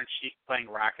and the Iron Sheik playing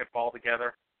racquetball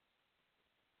together?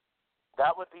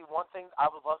 That would be one thing I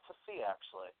would love to see,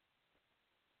 actually.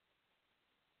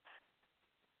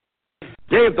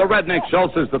 Dave the Redneck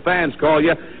Schultz, as the fans call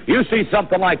you, you see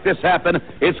something like this happen,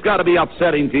 it's got to be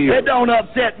upsetting to you. It don't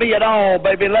upset me at all,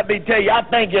 baby. Let me tell you, I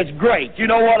think it's great. You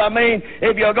know what I mean?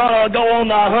 If you're going to go on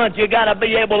the hunt, you got to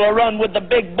be able to run with the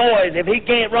big boys. If he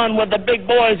can't run with the big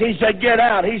boys, he should get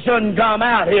out. He shouldn't come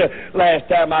out here. Last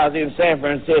time I was in San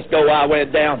Francisco, I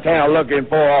went downtown looking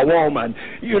for a woman.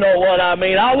 You know what I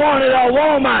mean? I wanted a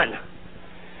woman.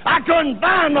 I couldn't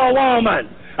find a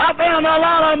woman. I found a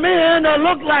lot of men that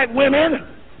look like women.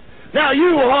 Now,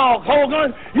 you, Hulk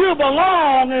Hogan, you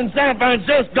belong in San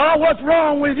Francisco. What's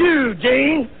wrong with you,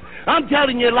 Gene? I'm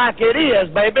telling you like it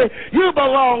is, baby. You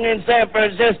belong in San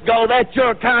Francisco. That's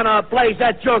your kind of place.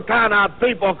 That's your kind of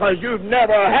people, because you've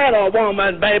never had a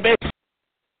woman, baby.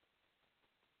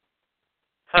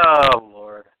 Oh,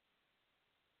 Lord.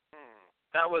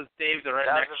 That was Dave the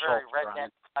Redneck Schultz.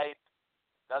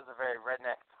 That was a very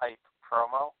redneck type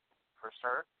promo, for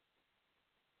sure.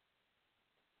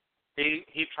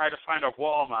 He tried to find a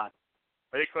woman,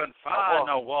 but he couldn't find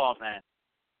no woman.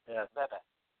 Yes.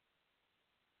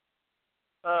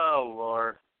 Oh,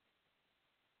 Lord.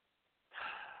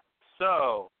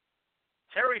 So,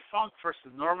 Terry Funk versus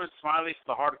Norman Smiley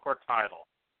for the hardcore title.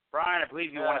 Brian, I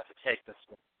believe you wanted to take this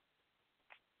one.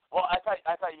 Well, I thought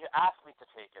you asked me to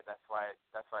take it. That's why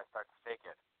I started to take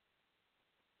it.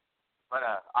 But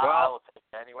I will take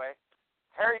it anyway.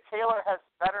 Terry Taylor has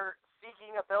better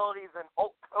seeking abilities than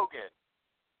Hulk Hogan,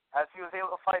 as he was able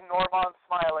to find Norman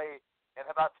Smiley in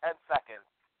about 10 seconds,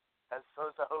 as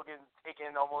opposed to Hogan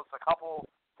taking a couple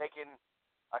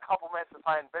minutes to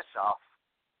find Bischoff.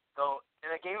 So in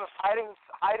a game of hide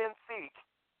and seek,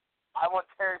 I want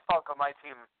Terry Funk on my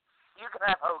team. You can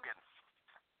have Hogan.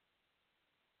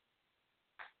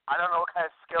 I don't know what kind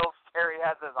of skills Terry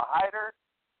has as a hider,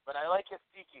 but I like his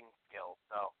seeking skills.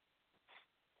 So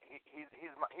he's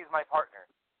my partner.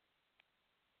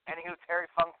 Anywho, Terry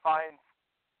Funk finds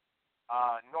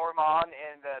Norman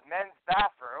in the men's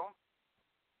bathroom,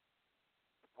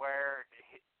 where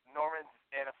Norman's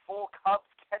in a full Cubs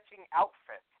catching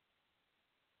outfit.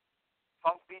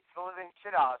 Funk beats the living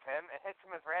shit out of him and hits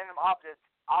him with random objects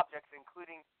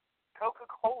including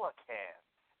Coca-Cola cans.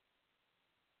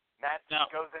 Matt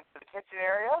goes into the kitchen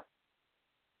area.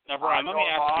 Now, Brian, let me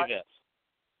ask you this.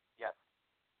 Yes.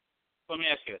 Let me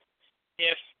ask you this.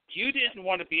 If you didn't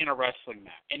want to be in a wrestling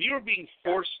match, and you were being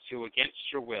forced to against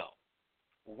your will,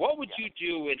 what would you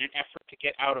do in an effort to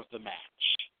get out of the match?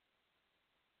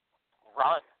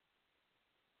 Run.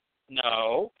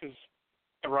 No, because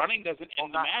running doesn't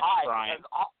end the match, Brian.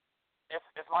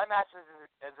 If my match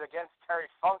is against Terry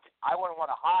Funk, I wouldn't want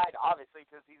to hide, obviously,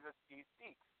 because he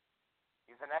seeks.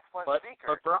 He's an excellent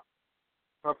seeker.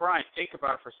 But Brian, think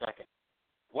about it for a second.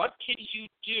 What can you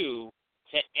do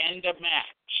to end a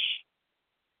match?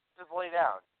 Just lay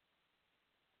down.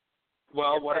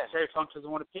 Well, what if Terry Funk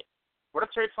doesn't want to pin? What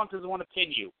if Terry Funk doesn't want to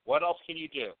pin you? What else can you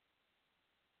do?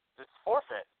 Just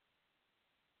forfeit.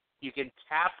 You can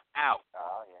tap out.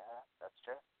 Oh yeah, that's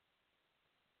true.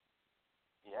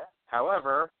 Yeah.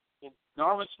 However,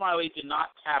 Norman Smiley did not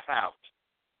tap out.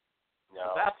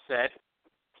 No. That said,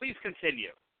 please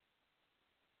continue.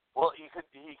 Well, he could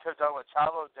have done what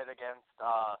Chavo did against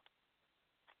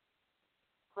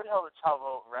who the hell did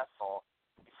Chavo wrestle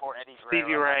before Eddie Guerrero?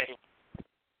 Stevie Ray.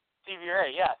 Stevie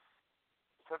Ray, yes.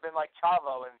 He could have been like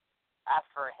Chavo and asked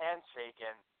for a handshake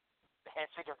and the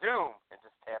handshake of doom and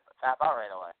just tap out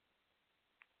right away.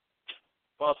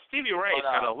 Well, Stevie Ray's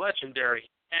got a legendary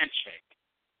handshake.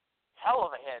 Hell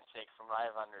of a handshake from what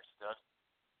I've understood.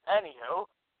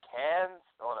 Anywho, cans.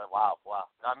 Oh, wow.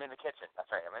 No, I'm in the kitchen. That's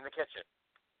right, I'm in the kitchen.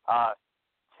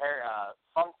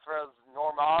 Funk throws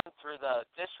Normand through the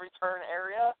dish return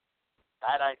area.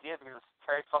 Bad idea because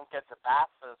Terry Funk gets a bath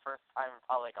for the first time in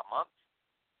probably like a month.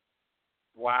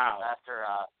 Wow. After,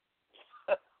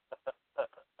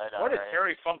 what did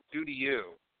Terry Funk do to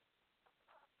you?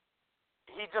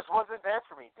 He just wasn't there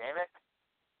for me, damn it.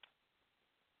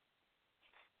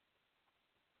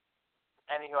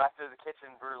 Anywho, after the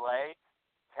kitchen brulee,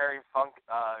 Terry Funk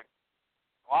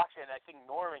watching, I think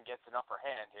Norman gets an upper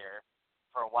hand here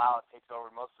for a while and takes over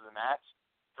most of the match.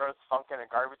 Throws Funk in a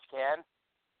garbage can.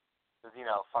 Because,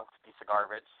 Funk's a piece of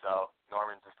garbage, so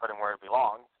Norman just put him where it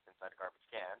belongs, inside a garbage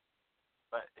can.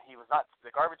 But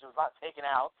the garbage was not taken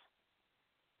out,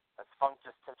 as Funk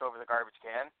just tipped over the garbage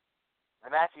can. The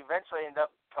match eventually ended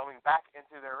up coming back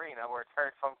into the arena where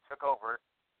Terry Funk took over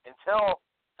until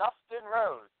Dustin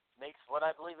Rhodes makes what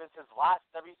I believe is his last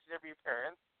WCW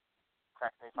appearance.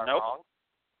 Correct me if I'm wrong.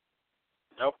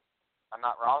 Nope. I'm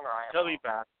not wrong, or I am. He'll be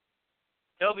back.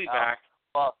 He'll be back.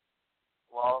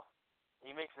 Well,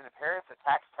 he makes an appearance,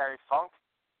 attacks Terry Funk.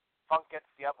 Funk gets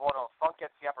the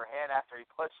upper hand after he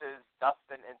pushes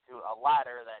Dustin into a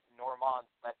ladder that Normand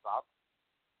sets up,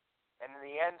 and in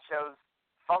the end shows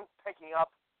Funk picking up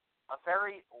a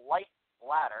very light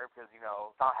ladder because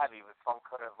it's not heavy, but Funk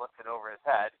could have lifted over his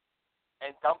head,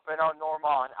 and dumping on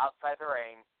Normand outside the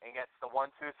ring and gets the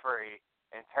 1, 2, 3.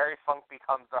 And Terry Funk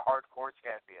becomes the hardcore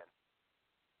champion.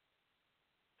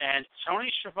 And Tony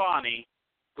Schiavone,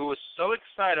 who was so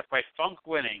excited by Funk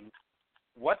winning,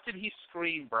 what did he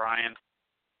scream, Brian?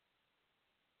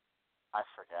 I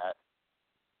forget.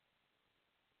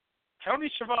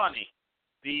 Tony Schiavone,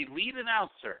 the lead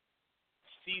announcer,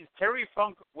 sees Terry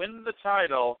Funk win the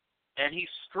title, and he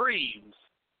screams,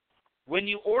 "When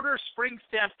you order Spring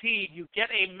Stampede, you get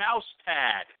a mouse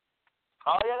pad."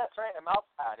 Oh, yeah, that's right, a mouse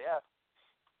pad, yeah.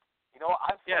 You know what?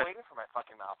 I'm still waiting for my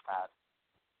fucking mouse pad.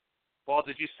 Well,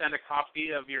 did you send a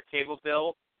copy of your cable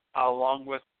bill along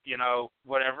with,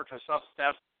 whatever, to a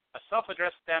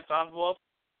self-addressed stamped envelope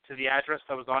to the address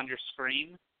that was on your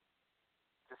screen?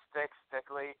 To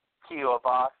Stickley, P.O.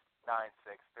 Box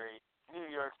 963, New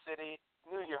York City,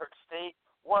 New York State,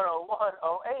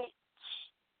 10108.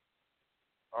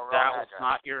 That was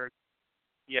not your...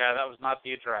 Yeah, that was not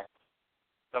the address.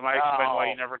 That might explain why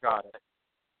you never got it.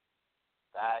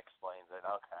 That explains it.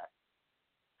 Okay.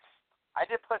 I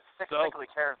did put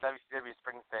Stickley care of WCW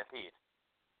Spring Stampede.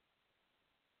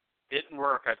 Didn't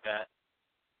work, I bet.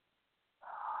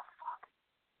 Oh, fuck.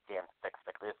 Damn,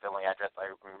 Stickley is the only address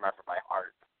I remember by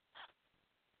heart.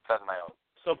 Says my own.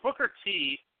 So Booker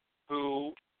T,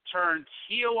 who turned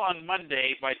heel on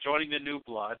Monday by joining the New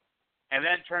Blood, and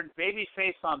then turned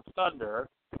babyface on Thunder,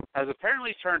 has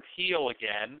apparently turned heel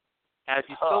again, as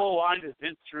he's still aligned with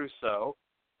Vince Russo.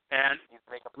 And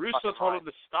Russo told him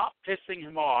to stop pissing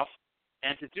him off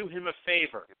and to do him a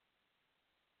favor.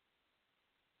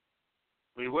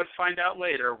 We would find out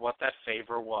later what that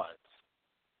favor was.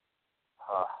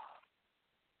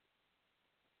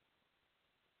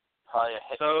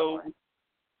 So,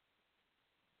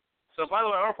 by the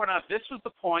way, I want to point out, this was the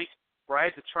point where I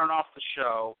had to turn off the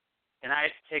show, and I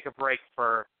had to take a break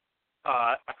for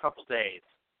a couple days.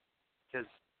 Because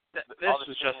this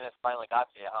was just... finally got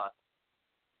to you, huh?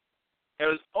 It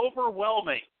was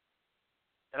overwhelming,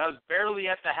 and I was barely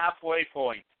at the halfway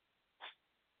point.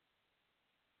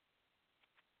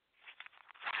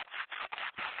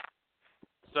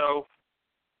 So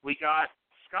we got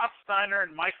Scott Steiner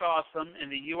and Mike Awesome in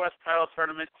the U.S. title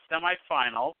tournament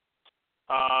semifinal.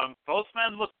 Both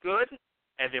men looked good,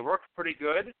 and they worked pretty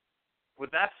good.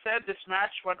 With that said, this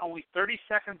match went only 30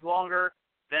 seconds longer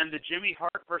than the Jimmy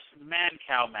Hart versus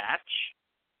Man-Cow match.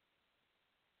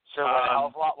 So a hell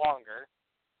of a lot longer.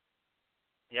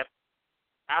 Yep.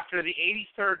 After the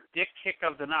 83rd dick kick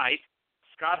of the night,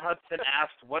 Scott Hudson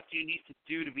asked, "What do you need to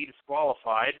do to be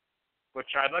disqualified?"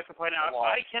 Which I'd like to point out,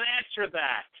 I can answer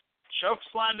that.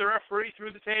 Chokeslam the referee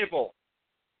through the table.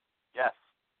 Yes.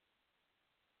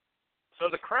 So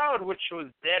the crowd, which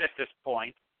was dead at this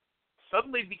point,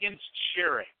 suddenly begins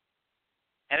cheering.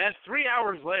 And then 3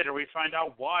 hours later, we find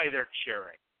out why they're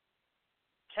cheering.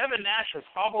 Kevin Nash has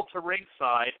hobbled to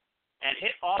ringside and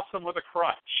hit Awesome with a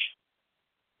crutch.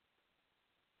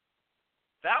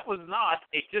 That was not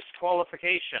a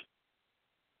disqualification.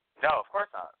 No, of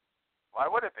course not. Why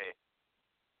would it be?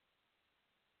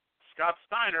 Scott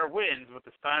Steiner wins with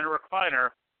the Steiner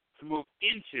recliner to move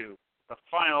into the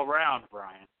final round,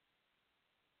 Brian.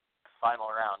 Final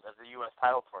round of the U.S.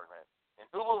 title tournament. And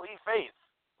who will he face?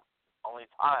 Only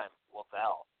time will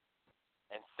tell.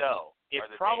 And so are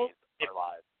the days of our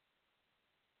lives.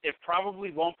 It probably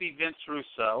won't be Vince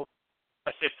Russo.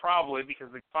 I say probably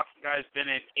because the fucking guy's been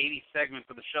in 80 segments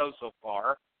of the show so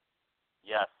far.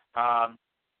 Yes.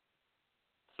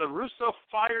 So Russo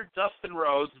fired Dustin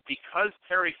Rhodes because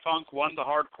Terry Funk won the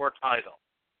hardcore title.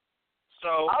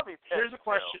 So here's a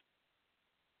question.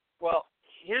 Well,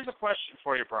 here's a question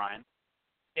for you, Brian.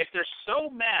 If they're so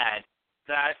mad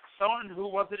that someone who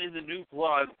wasn't in the New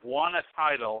Blood won a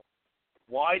title,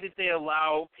 why did they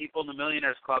allow people in the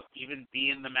Millionaires Club to even be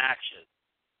in the matches?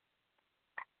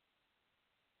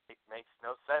 It makes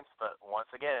no sense, but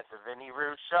once again, it's a Vinny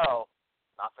Rue show.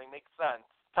 Nothing makes sense.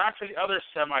 Time for the other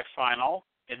semifinal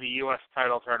in the U.S.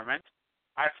 title tournament.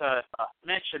 I have to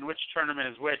mention which tournament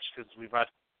is which because we've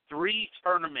got 3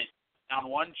 tournaments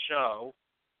on one show.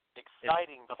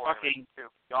 Exciting tournament, too.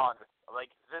 Beyond,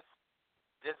 like, this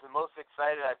is the most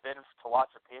excited I've been to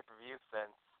watch a pay-per-view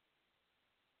since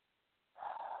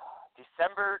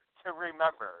December to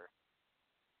remember.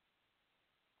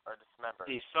 Or Dismember.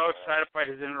 He's so excited by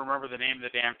he doesn't remember the name of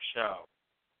the damn show.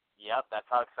 Yep, that's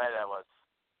how excited I was.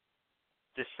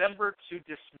 December to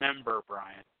Dismember,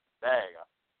 Brian. There you go.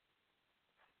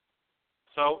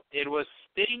 So it was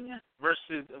Sting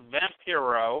versus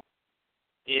Vampiro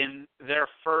in their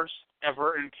first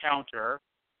ever encounter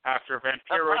after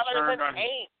Vampiro turned on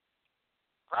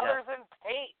Brothers in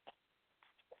Paint.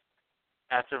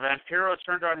 After Vampiro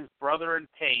turned on his brother in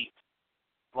paint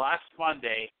last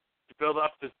Monday to build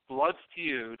up this blood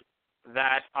feud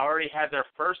that already had their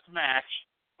first match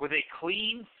with a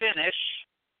clean finish.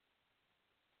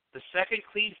 The second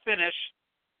clean finish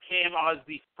came as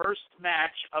the first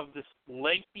match of this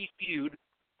lengthy feud,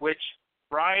 which,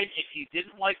 Brian, if you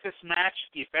didn't like this match,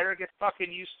 you better get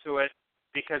fucking used to it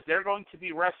because they're going to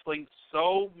be wrestling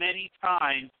so many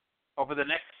times over the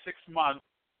next 6 months,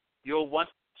 you'll want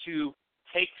to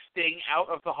take Sting out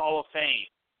of the Hall of Fame.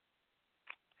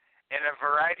 In a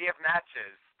variety of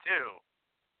matches, too.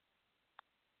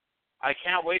 I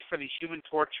can't wait for the Human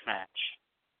Torch match.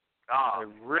 Oh, I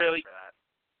really...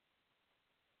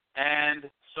 And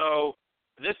so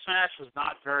this match was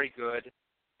not very good.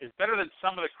 It's better than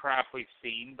some of the crap we've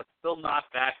seen, but still not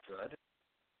that good.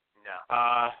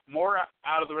 No. More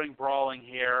out-of-the-ring brawling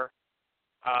here.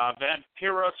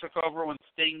 Vampiro took over when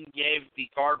Sting gave the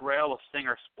guardrail a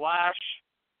Stinger Splash.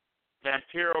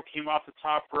 Vampiro came off the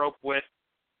top rope with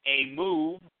a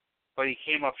move, but he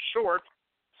came up short,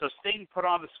 so Sting put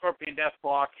on the Scorpion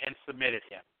Deathlock and submitted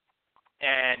him.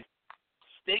 And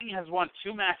Sting has won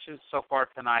 2 matches so far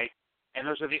tonight, and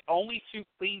those are the only 2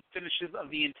 clean finishes of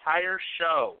the entire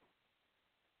show.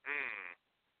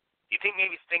 You think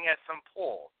maybe Sting has some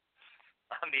pull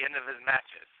on the end of his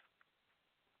matches?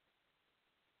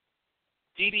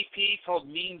 DDP told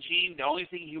Mean Gene the only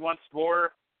thing he wants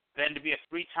more than to be a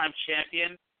 3-time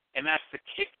champion, and that's to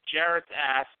kick Jarrett's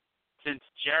ass since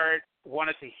Jarrett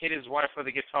wanted to hit his wife with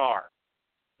a guitar.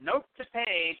 Note to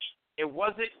Paige, it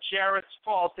wasn't Jarrett's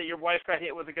fault that your wife got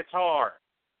hit with a guitar.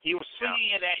 He was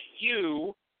swinging it at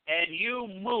you, and you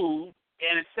moved,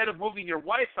 and instead of moving your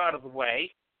wife out of the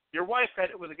way, your wife got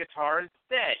hit with a guitar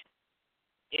instead.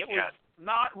 It was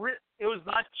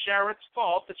not Jarrett's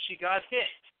fault that she got hit.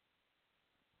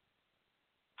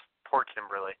 Poor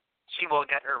Kimberly. She will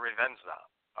get her revenge, though.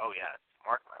 Oh, yes.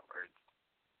 Mark my words.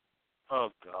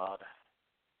 Oh, God.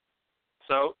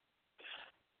 So,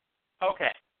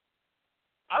 okay.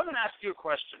 I'm going to ask you a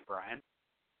question, Brian.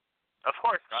 Of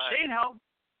course, Brian.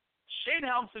 Shane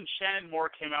Helms and Shannon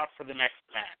Moore came out for the next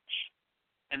match.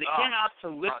 And they came out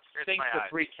to lip sync the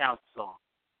 3-count song.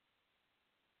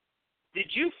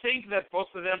 Did you think that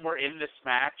both of them were in this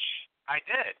match? I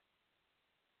did.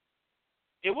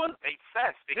 It made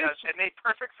sense because it made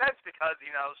perfect sense because,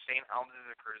 Shane Helms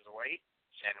is a cruiserweight,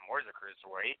 Shannon Moore's a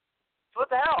cruiserweight. So what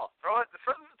the hell? Throw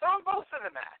them both in the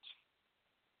match.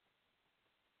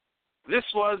 This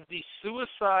was the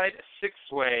Suicide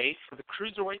 6-Way for the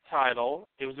Cruiserweight title.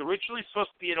 It was originally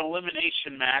supposed to be an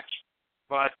elimination match,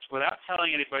 but without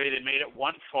telling anybody, they made it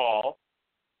one fall.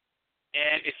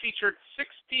 And it featured 6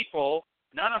 people,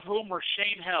 none of whom were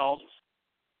Shane Helms,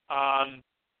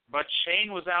 but Shane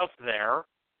was out there.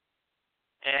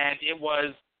 And it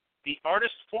was the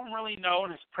artist formerly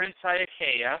known as Prince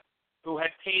Iaukea, who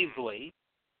had Paisley,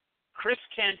 Chris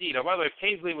Candido. By the way,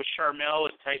 Paisley was Charmel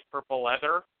in tight purple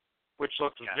leather, which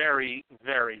looked very,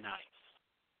 very nice.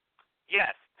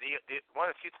 Yes, the one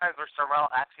of the few times where Charmel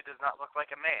actually does not look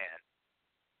like a man.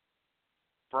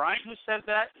 Brian, who said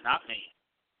that? Not me.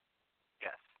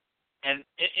 Yes. And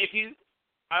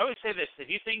I always say this, if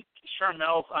you think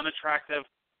Charmel's unattractive,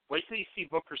 wait till you see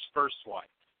Booker's first wife.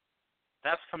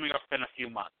 That's coming up in a few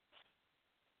months.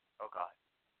 Oh, God.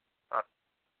 Huh.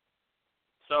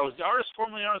 So the artist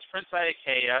formerly known as Prince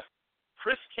Iaukea,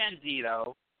 Chris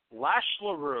Candido, Lash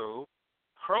LaRue,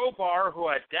 Crowbar, who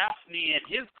had Daphne in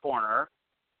his corner,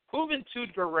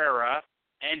 Juventud Guerrera,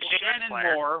 and Shannon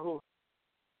Moore, who...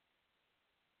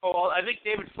 Oh, well, I think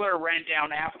David Flair ran down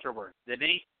afterwards, didn't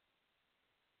he?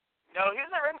 No, he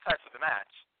was never inside for the match.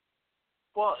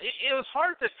 Well, it was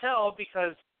hard to tell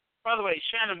because, by the way,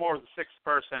 Shannon Moore was the sixth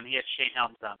person. He had Shane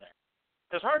Helms down there.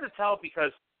 It was hard to tell because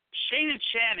Shane and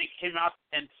Shannon came out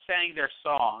and sang their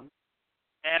song,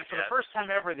 and for the first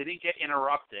time ever, they didn't get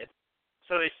interrupted.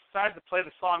 So they decided to play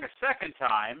the song a second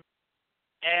time,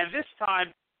 and this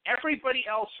time, everybody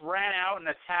else ran out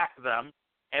and attacked them,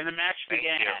 and the match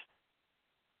began.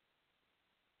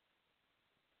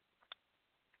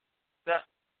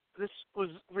 This was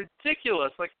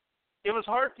ridiculous. Like, it was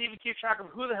hard to even keep track of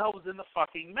who the hell was in the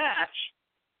fucking match.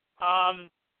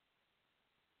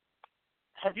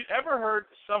 Have you ever heard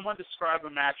someone describe a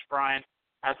match, Brian,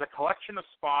 as a collection of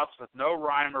spots with no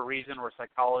rhyme or reason or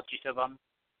psychology to them?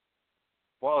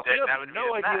 Well, if you have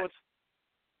no idea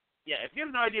if you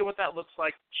have no idea what that looks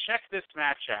like, check this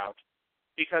match out,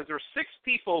 because there were 6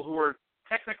 people who were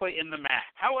technically in the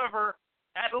match. However,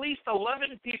 at least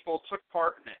 11 people took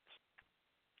part in it.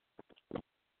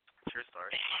 True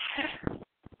story.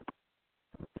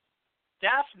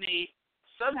 Daphne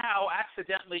somehow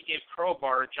accidentally gave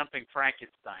Crowbar a jumping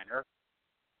Frankensteiner.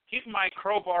 Keep in mind,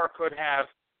 Crowbar could have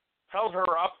held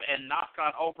her up and not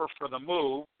gone over for the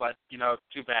move, but,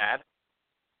 too bad.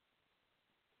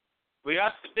 We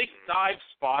got the big dive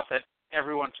spot that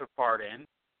everyone took part in.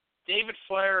 David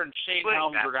Flair and Shane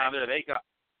Helms were down there. They got...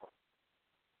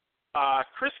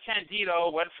 Chris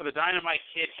Candido went for the Dynamite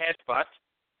Kid headbutt,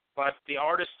 but the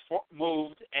artist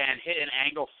moved and hit an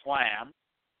angle slam.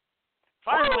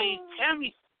 Finally,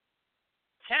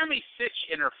 Tammy Sitch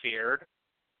interfered,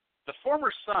 the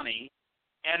former Sunny,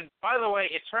 and by the way,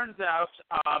 it turns out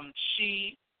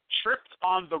she tripped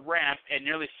on the ramp and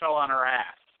nearly fell on her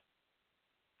ass.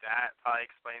 That probably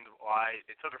explains why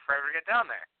it took her forever to get down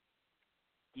there.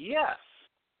 Yes.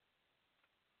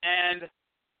 And,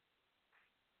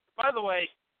 by the way,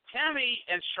 Tammy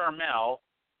and Charmel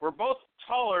were both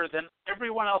taller than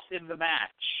everyone else in the match.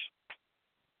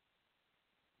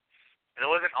 And it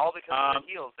wasn't all because of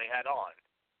the heels they had on.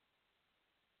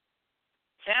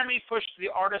 Tammy pushed the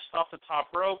artist off the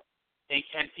top rope, and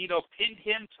Candido pinned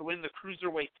him to win the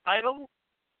Cruiserweight title.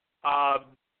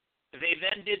 They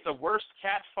then did the worst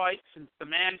cat fight since the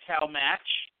Man-Cow match.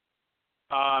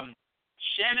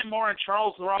 Shannon Moore and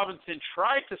Charles Robinson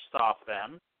tried to stop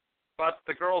them, but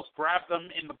the girls grabbed them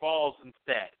in the balls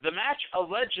instead. The match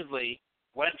allegedly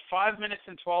went 5 minutes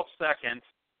and 12 seconds,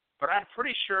 but I'm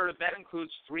pretty sure that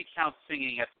includes 3 counts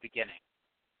singing at the beginning.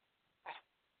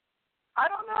 I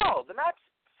don't know. The match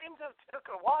seems to have took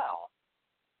a while.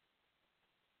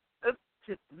 It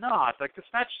did not. Like, this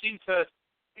match seemed to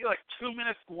be like 2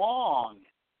 minutes long.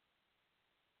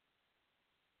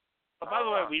 But by the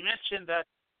way, we mentioned that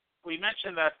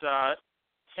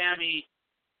Tammy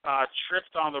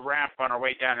tripped on the ramp on her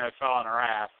way down and fell on her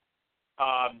ass.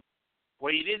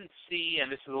 What you didn't see,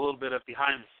 and this is a little bit of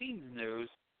behind-the-scenes news,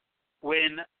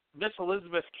 when Miss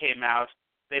Elizabeth came out,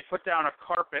 they put down a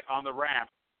carpet on the ramp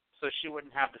so she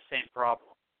wouldn't have the same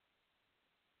problem.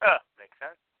 Makes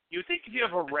sense. You think if you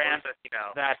have a ramp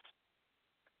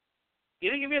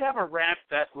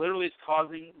that literally is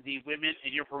causing the women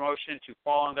in your promotion to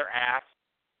fall on their ass,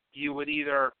 you would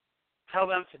either tell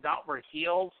them to not wear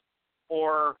heels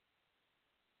or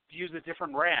use a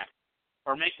different ramp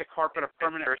or make the carpet a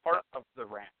permanent part of the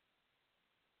ramp.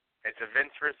 It's a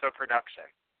Vince Russo production.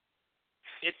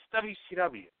 It's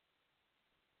WCW.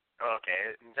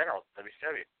 Okay, in general,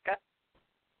 WCW. Okay.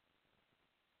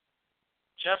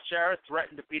 Jeff Jarrett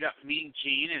threatened to beat up Mean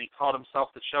Gene, and he called himself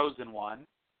the Chosen One.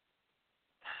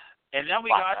 And then we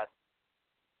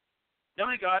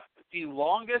got the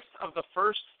longest of the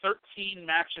first 13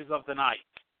 matches of the night.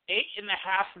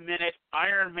 8.5-minute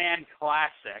Iron Man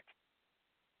Classic.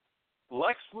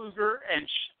 Lex Luger and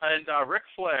Ric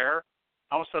Flair.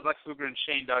 I almost said Lex Luger and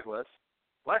Shane Douglas.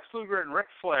 Lex Luger and Ric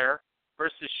Flair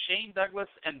versus Shane Douglas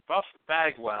and Buff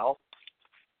Bagwell.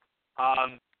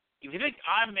 if you think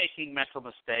I'm making mental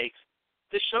mistakes,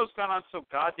 this show's gone on so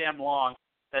goddamn long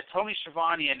that Tony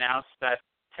Schiavone announced that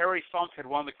Terry Funk had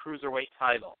won the Cruiserweight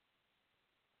title.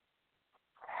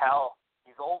 Hell,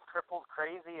 he's old, crippled,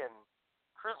 crazy, and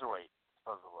Cruiserweight,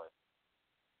 supposedly.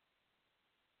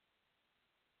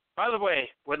 By the way,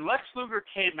 when Lex Luger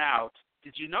came out,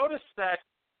 did you notice that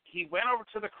he went over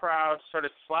to the crowd,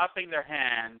 started slapping their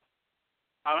hands?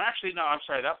 Actually, no, I'm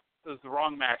sorry. That was the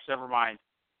wrong match. Never mind.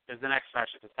 There's the next match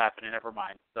that's happening. Never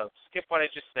mind. So skip what I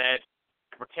just said.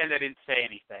 Pretend I didn't say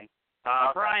anything.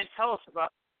 Okay. Brian, tell us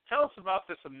about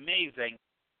this amazing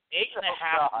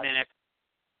 8.5 minute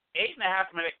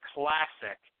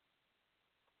classic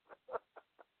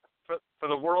for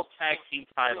the World Tag Team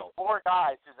title. Four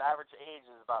guys whose average age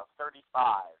is about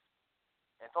 35.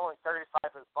 And it's only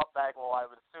 35 for Buff Bagwell, I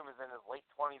would assume, is in his late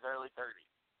 20s, early 30s.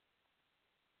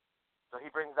 So he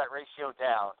brings that ratio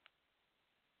down.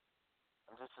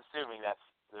 I'm just assuming that's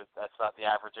not the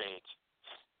average age.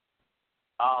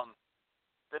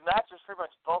 The match was pretty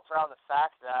much built around the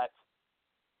fact that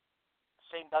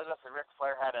Shane Douglas and Ric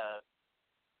Flair had a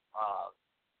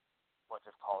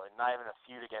not even a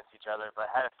feud against each other, but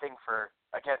had a thing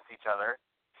against each other.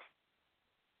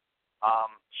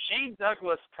 Shane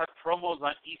Douglas cut promos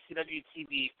on ECW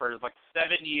TV for like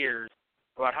 7 years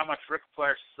about how much Ric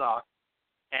Flair sucked,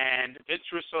 and Vince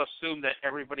Russo assumed that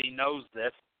everybody knows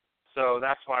this, so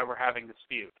that's why we're having this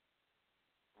feud.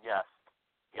 Yes.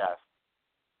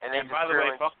 And by the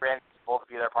way, both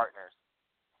be their partners.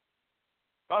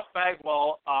 Buff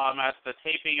Bagwell, at the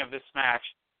taping of this match,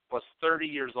 was 30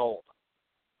 years old.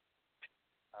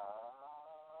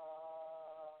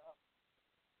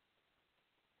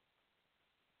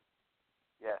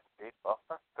 Yeah, see? Well,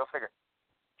 go figure.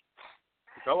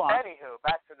 Go on. Anywho,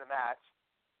 back to the match.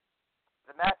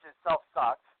 The match itself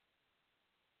sucked.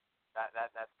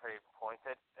 That's pretty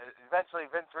pointed. Eventually,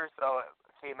 Vince Russo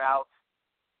came out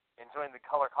and joined the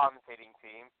color commentating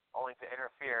team, only to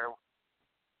interfere.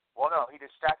 Well, no, he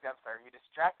distracted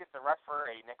the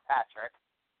referee, Nick Patrick.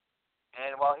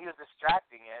 And while he was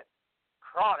distracting it,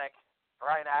 Chronic,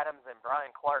 Brian Adams, and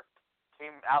Brian Clark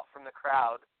came out from the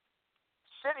crowd.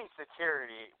 Shitty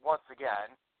security, once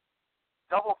again.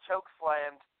 Double choke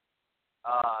slammed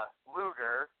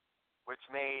Luger,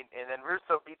 and then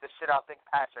Russo beat the shit out of Nick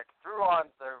Patrick, threw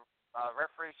on the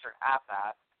referee shirt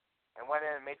half-assed, and went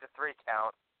in and made the 3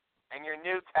 count. And your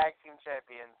new tag team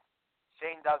champions,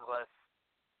 Shane Douglas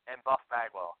and Buff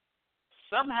Bagwell.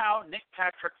 Somehow, Nick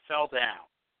Patrick fell down.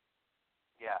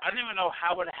 Yeah. I don't even know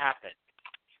how it happened.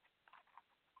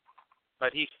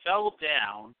 But he fell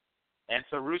down, and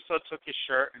so Russo took his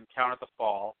shirt and counted the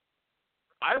fall.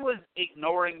 I was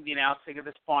ignoring the announcing at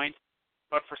this point,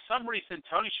 but for some reason,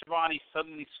 Tony Schiavone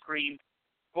suddenly screamed,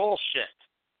 "Bullshit,"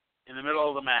 in the middle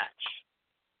of the match.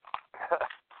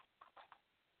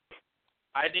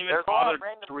 I didn't even bother There's a lot of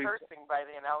random cursing by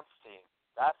the announce team.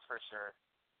 That's for sure.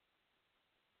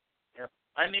 Yep.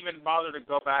 I didn't even bother to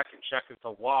go back and check as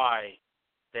to why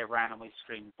they randomly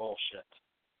screamed "bullshit."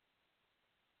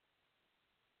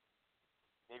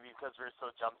 Maybe because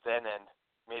Russo jumped in and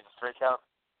made the 3 count?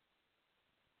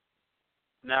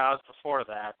 No, it was before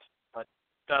that, but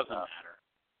doesn't matter.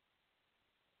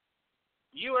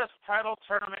 U.S. title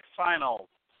tournament finals.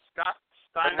 Scott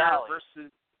Steiner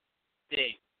versus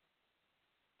Sting.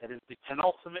 That is the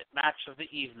penultimate match of the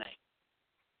evening.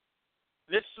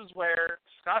 This is where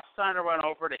Scott Steiner went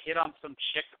over to hit on some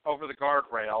chick over the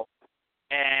guardrail,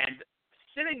 and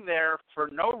sitting there for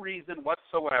no reason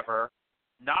whatsoever,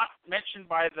 not mentioned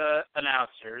by the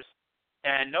announcers,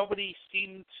 and nobody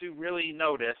seemed to really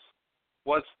notice,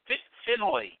 was Fit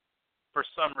Finlay for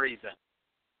some reason.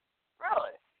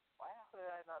 Really? Why did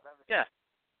I not remember? Yeah.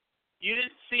 You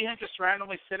didn't see him just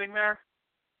randomly sitting there?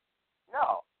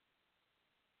 No.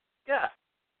 Yeah.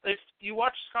 If you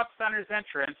watch Scott Steiner's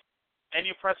entrance and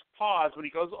you press pause when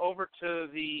he goes over to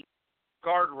the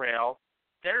guardrail,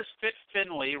 there's Fit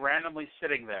Finlay randomly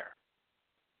sitting there.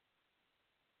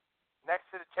 Next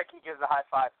to the chick he gives a high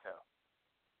five to.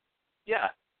 Yeah.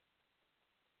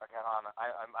 Okay, hold on.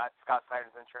 I'm at Scott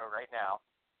Steiner's intro right now.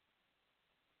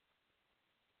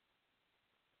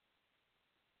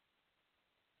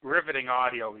 Riveting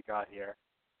audio we got here.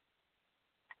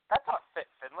 That's not Fit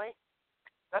Finlay.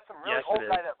 That's some really old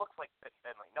guy that looks like Fit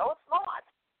Finlay. No, it's not.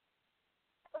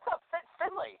 That's not Fit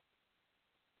Finlay.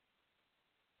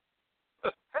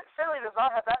 Fit Finlay does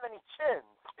not have that many chins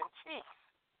and cheeks.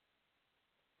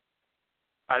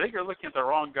 I think you're looking at the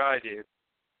wrong guy, dude.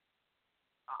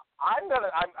 I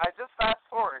just fast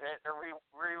forward it and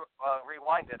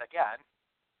rewind it again.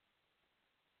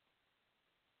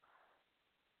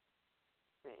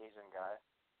 The Asian guy.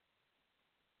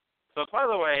 So, by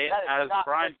the way, That is as not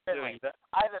Brian's Fit doing Finley. that,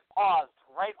 I haven't paused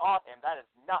right on him. That is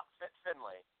not Fit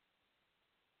Finley.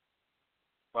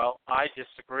 well, I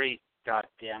disagree. God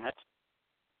damn it!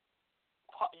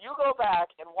 You go back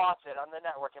and watch it on the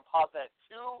network and pause it at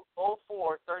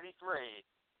 2:04:33,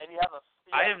 and you have a.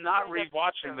 I am not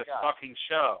rewatching this fucking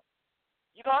show.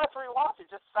 You don't have to rewatch it.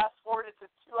 Just fast forward it to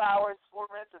 2 hours, 4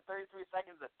 minutes, and 33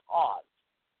 seconds and pause.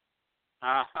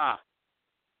 Uh-huh.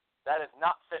 That is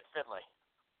not Fit Finley.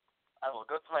 I will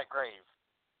go to my grave.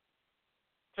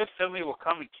 Fit Finley will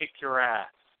come and kick your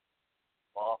ass.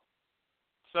 Well,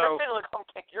 so Fit Finley will come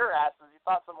kick your ass because you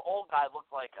thought some old guy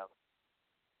looked like him.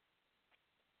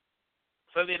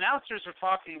 So the announcers are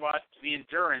talking about the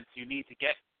endurance you need to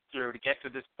get through to get to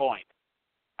this point.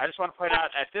 I just want to point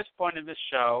out, at this point in this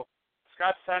show,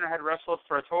 Scott Steiner had wrestled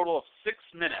for a total of 6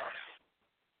 minutes.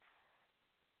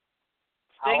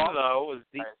 Sting, though, was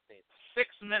the 6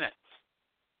 minutes.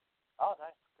 Oh,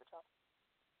 nice. Good job.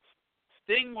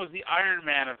 Sting was the Iron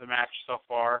Man of the match so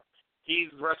far.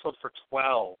 He's wrestled for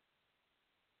 12.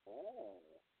 Ooh.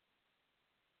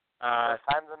 Uh,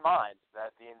 times in mind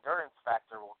that the endurance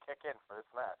factor will kick in for this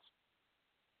match.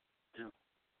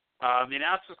 The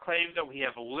announcers claim that we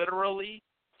have literally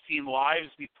seen lives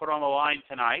be put on the line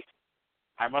tonight.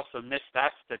 I must have missed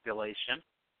that stipulation.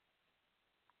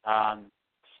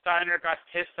 Steiner got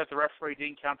pissed that the referee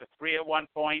didn't count to 3 at one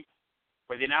point,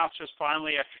 where the announcers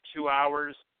finally, after 2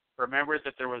 hours, remembered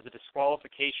that there was a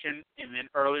disqualification in an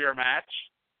earlier match,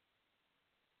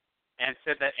 and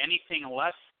said that anything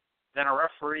less than a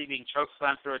referee being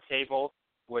chokeslammed through a table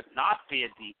would not be a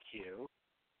DQ,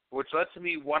 which led to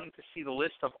me wanting to see the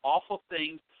list of awful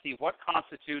things to see what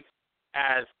constitutes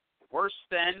as worse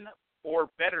than or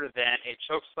better than a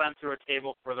chokeslam through a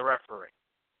table for the referee.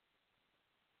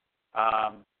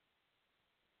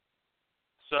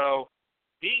 So,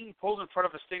 being pulled in front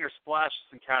of a stinger splash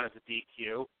doesn't count as a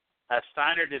DQ.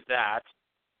 Steiner did that.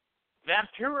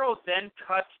 Vampiro then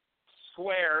cut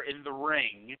Square in the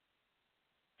ring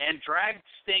and dragged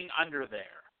Sting under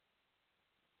there.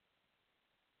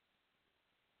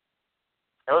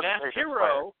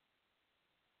 Vampiro,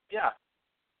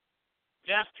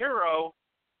 Vampiro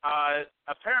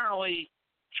apparently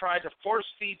tried to force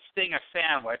feed Sting a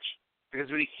sandwich because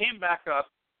when he came back up,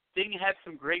 Sting had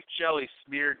some grape jelly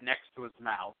smeared next to his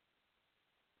mouth.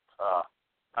 I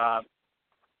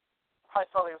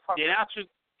thought he was hungry.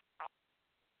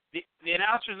 The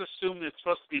announcers assumed it's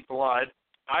supposed to be blood.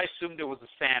 I assumed it was a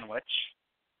sandwich.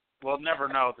 We'll never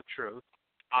know the truth.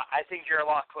 I think you're a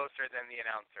lot closer than the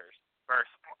announcers,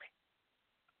 personally.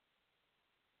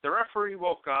 The referee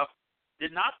woke up,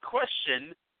 did not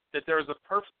question that there was a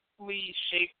perfectly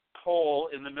shaped hole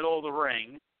in the middle of the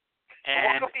ring,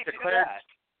 and declared.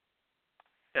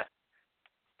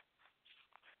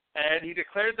 And he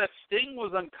declared that Sting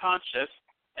was unconscious,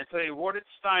 and so he awarded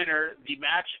Steiner the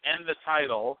match and the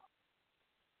title.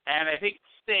 And I think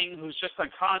Sting, who's just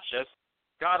unconscious,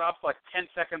 got up like 10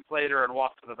 seconds later and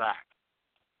walked to the back.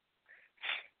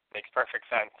 Makes perfect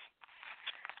sense.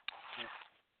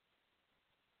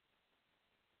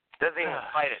 Doesn't even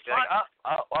fight it. Like,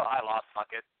 well, I lost.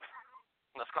 Fuck it.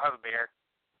 Let's go have a beer.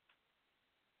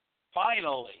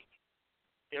 Finally,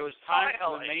 it was time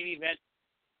for the main event.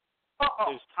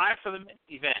 It was time for the main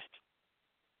event.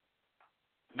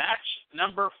 Match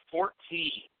number 14.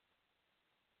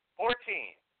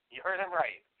 14. You heard him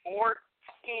right. 14.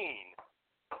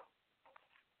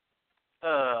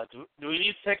 Do we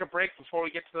need to take a break before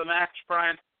we get to the match,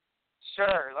 Brian?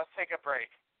 Sure. Let's take a break.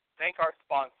 Thank our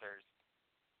sponsors.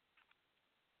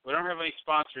 We don't have any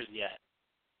sponsors yet.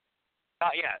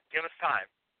 Not yet. Give us time.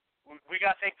 We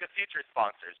got to thank the future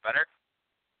sponsors. Better?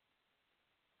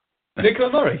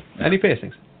 Nicola Laurie, any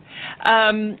piercings?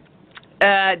 No.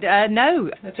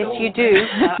 If you do,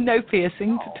 no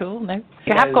piercings at all, no.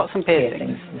 You have got some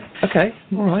piercings. Okay,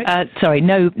 all right. Sorry,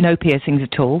 no piercings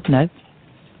at all, no.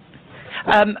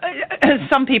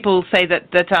 Some people say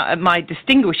that my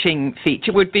distinguishing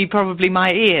feature would be probably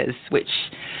my ears, which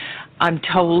I'm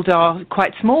told are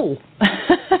quite small.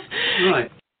 Right.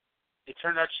 It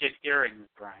turned out she had earrings,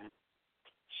 Brian.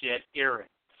 She had earrings.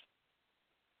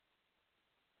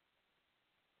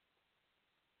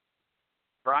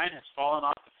 Brian has fallen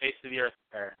off the face of the earth,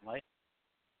 apparently.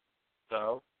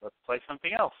 So, let's play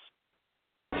something else.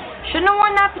 Shouldn't have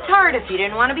worn that petard if you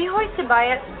didn't want to be hoisted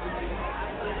by it.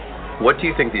 What do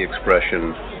you think the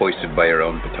expression, hoisted by your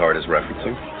own petard, is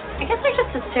referencing? I guess I just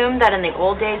assumed that in the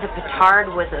old days a petard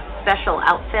was a special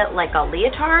outfit like a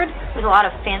leotard with a lot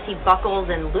of fancy buckles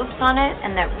and loops on it,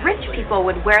 and that rich people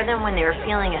would wear them when they were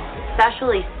feeling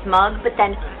especially smug, but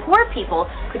then poor people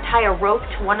could tie a rope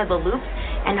to one of the loops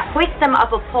and hoist them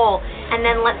up a pole and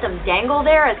then let them dangle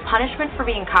there as punishment for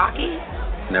being cocky?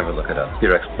 Never look it up.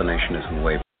 Your explanation is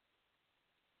way.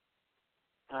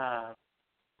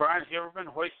 Brian, have you ever been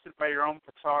hoisted by your own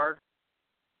petard?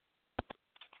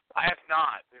 I have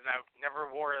not, and I've never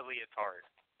wore a leotard.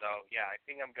 So, yeah, I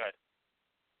think I'm good.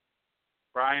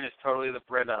 Brian is totally the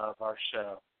Brita of our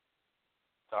show.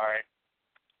 Sorry.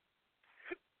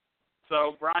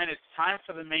 So, Brian, it's time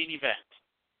for the main event.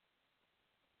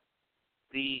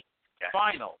 The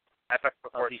finals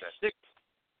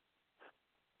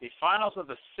of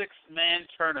the six-man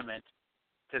tournament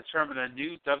to determine a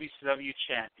new WCW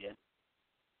champion.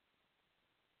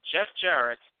 Jeff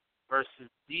Jarrett versus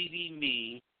DD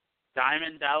Me,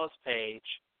 Diamond Dallas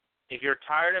Page. If you're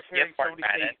tired of hearing somebody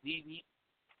say DD,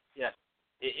 yes.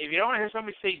 If you don't want to hear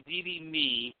somebody say DD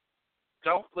Me,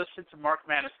 don't listen to Mark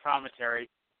Madden's commentary.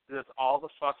 That's all the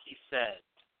fuck he said.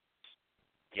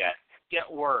 Yes.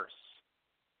 Get worse.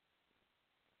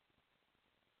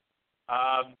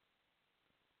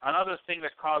 Another thing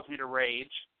that caused me to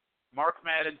rage, Mark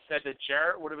Madden said that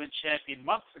Jarrett would have been champion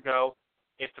months ago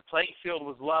if the playing field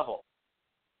was level.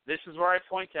 This is where I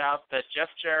point out that Jeff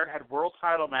Jarrett had world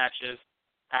title matches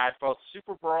at both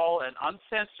Super Brawl and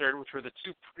Uncensored, which were the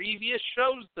two previous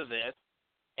shows to this,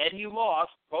 and he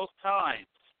lost both times.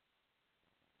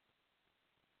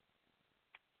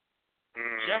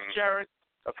 Jeff Jarrett,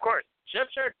 of course. Jeff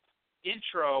Jarrett's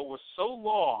intro was so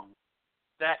long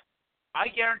that I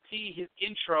guarantee his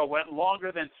intro went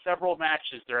longer than several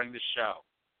matches during the show.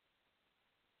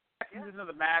 Into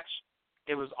the match,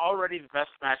 it was already the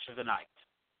best match of the night.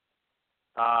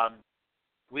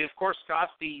 We, of course, got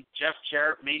the Jeff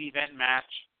Jarrett main event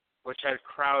match, which had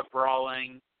crowd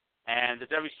brawling, and the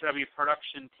WCW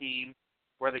production team,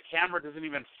 where the camera doesn't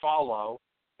even follow,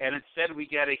 and instead we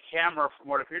get a camera from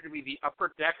what appeared to be the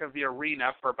upper deck of the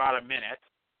arena for about a minute.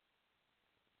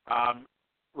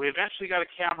 We eventually got a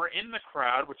camera in the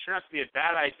crowd, which turned out to be a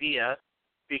bad idea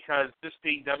because this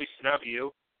being WCW,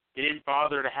 they didn't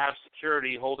bother to have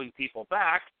security holding people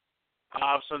back.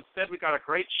 So instead we got a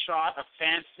great shot of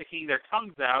fans sticking their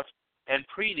tongues out and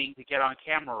preening to get on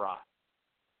camera.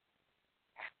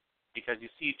 Because you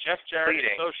see, Jeff Jarrett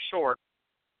is so short,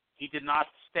 he did not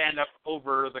stand up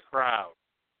over the crowd.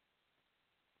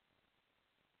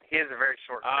 He is a very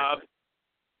short person.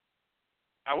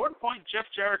 At one point, Jeff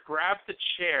Jarrett grabbed the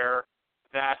chair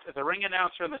that the ring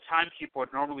announcer and the timekeeper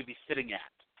would normally be sitting at.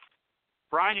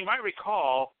 Brian, you might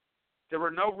recall, there were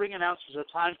no ring announcers or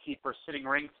timekeepers sitting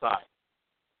ringside.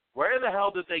 Where the hell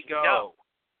did they go? No.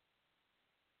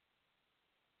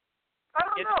 I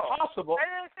don't know. It's possible. I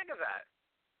didn't think of that.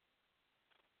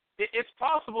 It's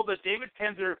possible that David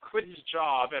Penzer quit his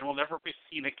job and will never be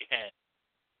seen again.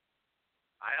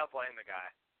 I don't blame the guy.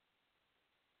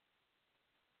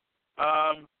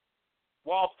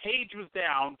 While Paige was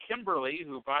down, Kimberly,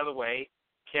 who, by the way,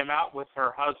 came out with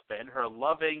her husband, her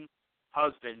loving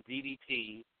husband,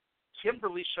 DDT,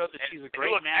 Kimberly showed that she's a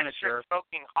great manager.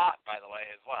 Smoking hot, by the way,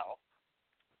 as well.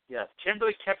 Yes,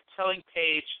 Kimberly kept telling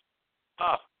Paige,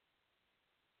 up,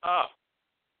 up,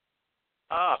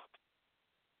 up.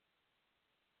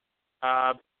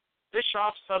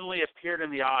 Bischoff suddenly appeared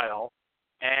in the aisle,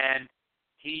 and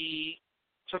he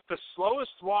took the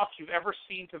slowest walk you've ever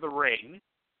seen to the ring,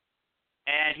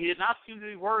 and he did not seem to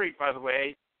be worried, by the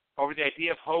way, over the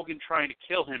idea of Hogan trying to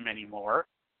kill him anymore.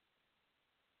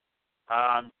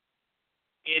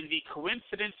 In the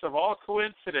coincidence of all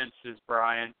coincidences,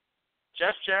 Brian,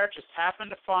 Jeff Jarrett just happened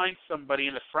to find somebody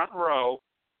in the front row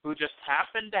who just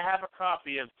happened to have a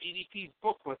copy of DDP's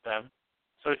book with them,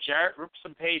 so Jarrett ripped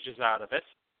some pages out of it.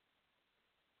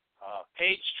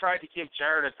 Paige tried to give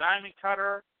Jarrett a diamond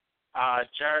cutter.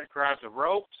 Jarrett grabbed the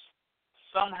ropes.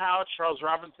 Somehow Charles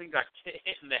Robinson got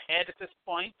hit in the head at this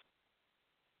point.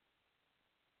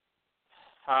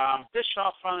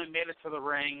 Bischoff finally made it to the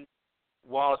ring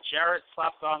while Jarrett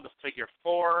slapped on the figure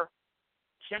 4.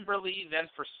 Kimberly then,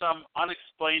 for some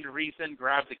unexplained reason,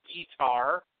 grabbed the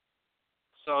guitar.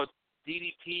 So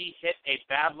DDP hit a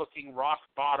bad-looking rock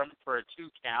bottom for a 2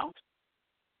 count.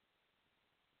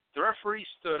 The referee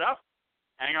stood up.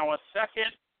 Hang on 1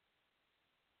 second.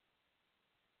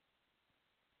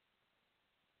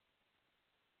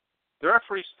 The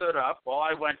referee stood up while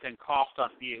I went and coughed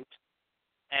on mute.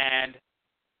 And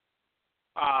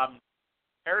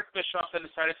Eric Bischoff then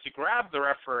decided to grab the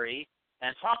referee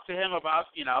and talk to him about,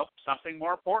 something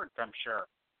more important, I'm sure.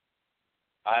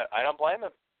 I don't blame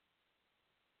him.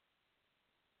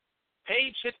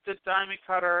 Paige hit the diamond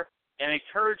cutter and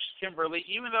encouraged Kimberly,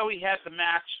 even though he had the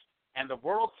match and the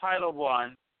world title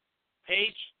won,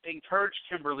 Paige encouraged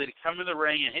Kimberly to come in the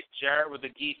ring and hit Jarrett with a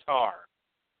guitar.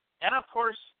 And, of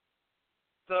course,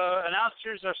 the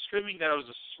announcers are screaming that it was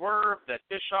a swerve, that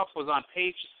Bischoff was on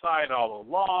Page's side all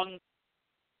along.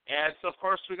 And so, of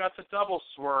course, we got the double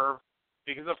swerve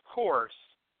because, of course,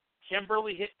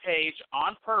 Kimberly hit Page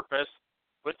on purpose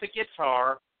with the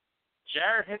guitar.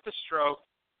 Jarrett hit the stroke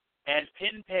and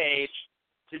pinned Page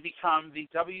to become the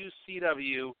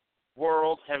WCW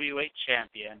World Heavyweight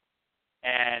Champion.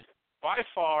 And by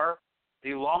far,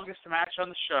 the longest match on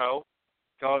the show,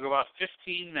 going about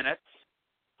 15 minutes.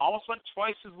 Almost went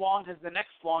twice as long as the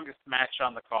next longest match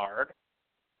on the card,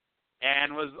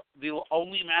 and was the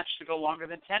only match to go longer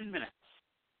than 10 minutes.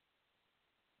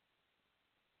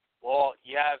 Well,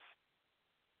 you have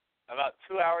about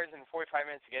 2 hours and 45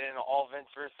 minutes to get into all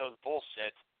Vince Russo's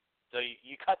bullshit, so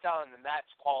you cut down the match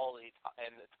quality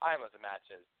and the time of the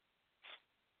matches.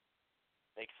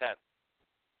 Makes sense.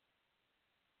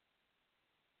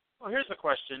 Well, here's the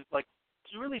question. Like,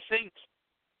 do you really think,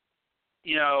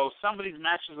 some of these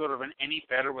matches would have been any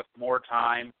better with more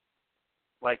time?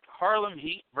 Like Harlem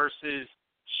Heat versus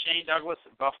Shane Douglas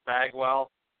and Buff Bagwell.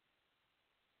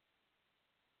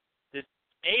 Did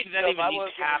that even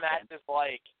need to happen? Matches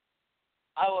like,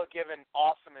 I would have given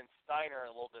Awesome and Steiner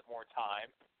a little bit more time.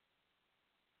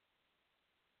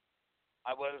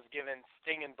 I would have given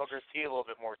Sting and Booker T a little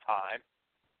bit more time.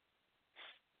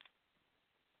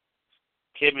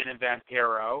 Kidman and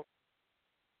Vampiro.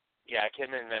 Yeah,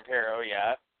 Kidman and Vampiro,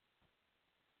 yeah.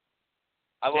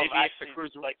 I love actually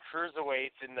like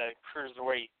cruiserweights in the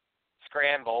cruiserweight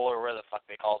scramble or where the fuck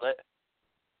they called it.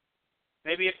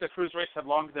 Maybe if the cruiserweights had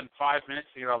longer than 5 minutes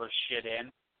to get all their shit in,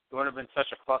 it would have been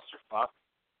such a clusterfuck.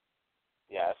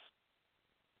 Yes.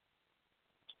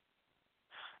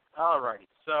 Alrighty,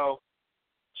 so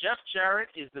Jeff Jarrett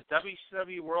is the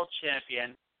WCW World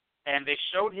Champion, and they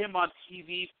showed him on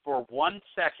TV for 1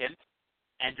 second,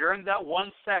 and during that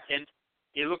 1 second,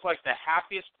 he looked like the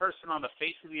happiest person on the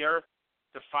face of the earth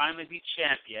to finally be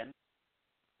champion.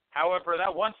 However,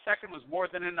 that 1 second was more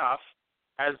than enough,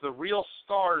 as the real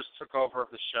stars took over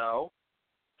the show.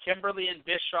 Kimberly and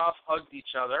Bischoff hugged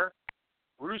each other.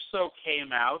 Russo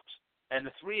came out, and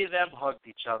the three of them hugged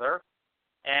each other.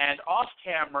 And off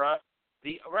camera,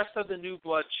 the rest of the New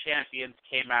Blood champions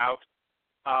came out,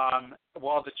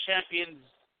 while the champions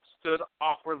stood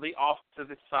awkwardly off to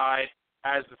the side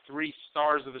as the three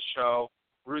stars of the show,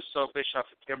 Russo, Bischoff,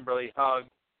 and Kimberly, hugged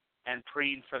and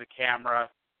preened for the camera.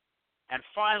 And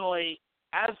finally,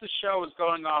 as the show was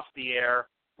going off the air,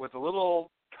 with a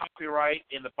little copyright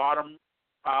in the bottom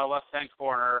left-hand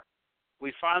corner,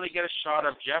 we finally get a shot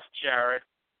of Jeff Jarrett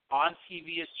on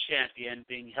TV as champion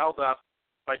being held up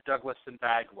by Douglas and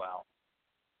Bagwell.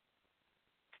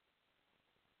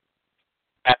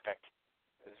 Epic.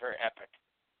 It was very epic.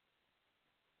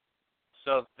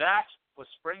 So that was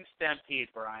Spring Stampede,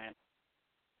 Brian.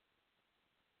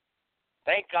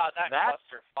 Thank God that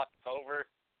clusterfuck's over.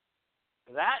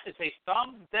 That is a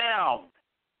thumbs down.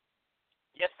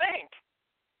 You think?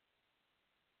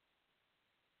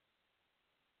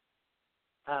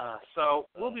 So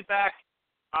we'll be back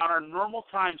on our normal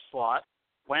time slot,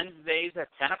 Wednesdays at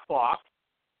 10 o'clock.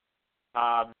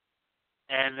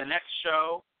 And the next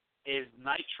show is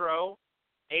Nitro,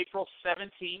 April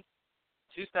 17th,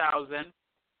 2000.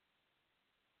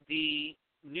 The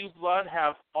New Blood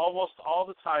have almost all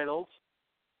the titles,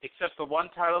 except the one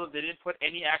title that they didn't put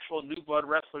any actual New Blood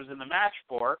wrestlers in the match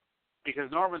for, because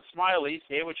Norman Smiley,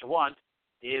 say what you want,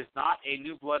 is not a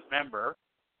New Blood member.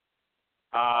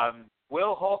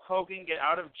 Will Hulk Hogan get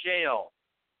out of jail?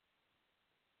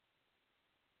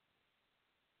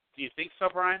 Do you think so,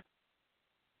 Brian?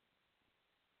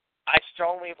 I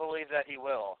strongly believe that he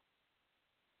will.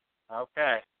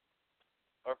 Okay.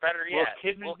 Or better yet,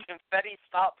 will confetti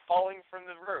stop falling from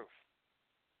the roof?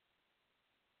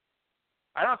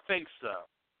 I don't think so.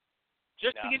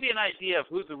 Just to give you an idea of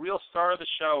who the real star of the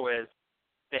show is,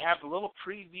 they have a little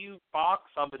preview box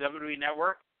on the WWE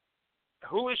Network.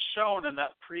 Who is shown in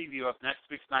that preview of next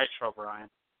week's Nitro, Brian?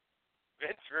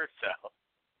 Vince Russo.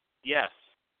 Yes.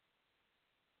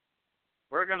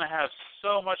 We're going to have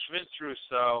so much Vince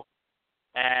Russo,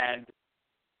 and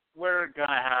we're going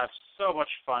to have so much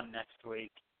fun next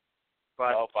week.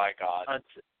 But oh, my God.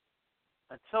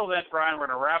 Until then, Brian, we're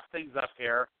going to wrap things up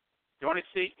here. Do you want to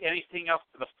see anything else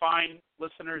for the fine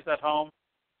listeners at home?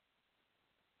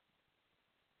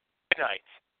 Good night.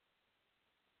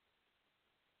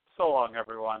 So long,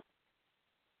 everyone.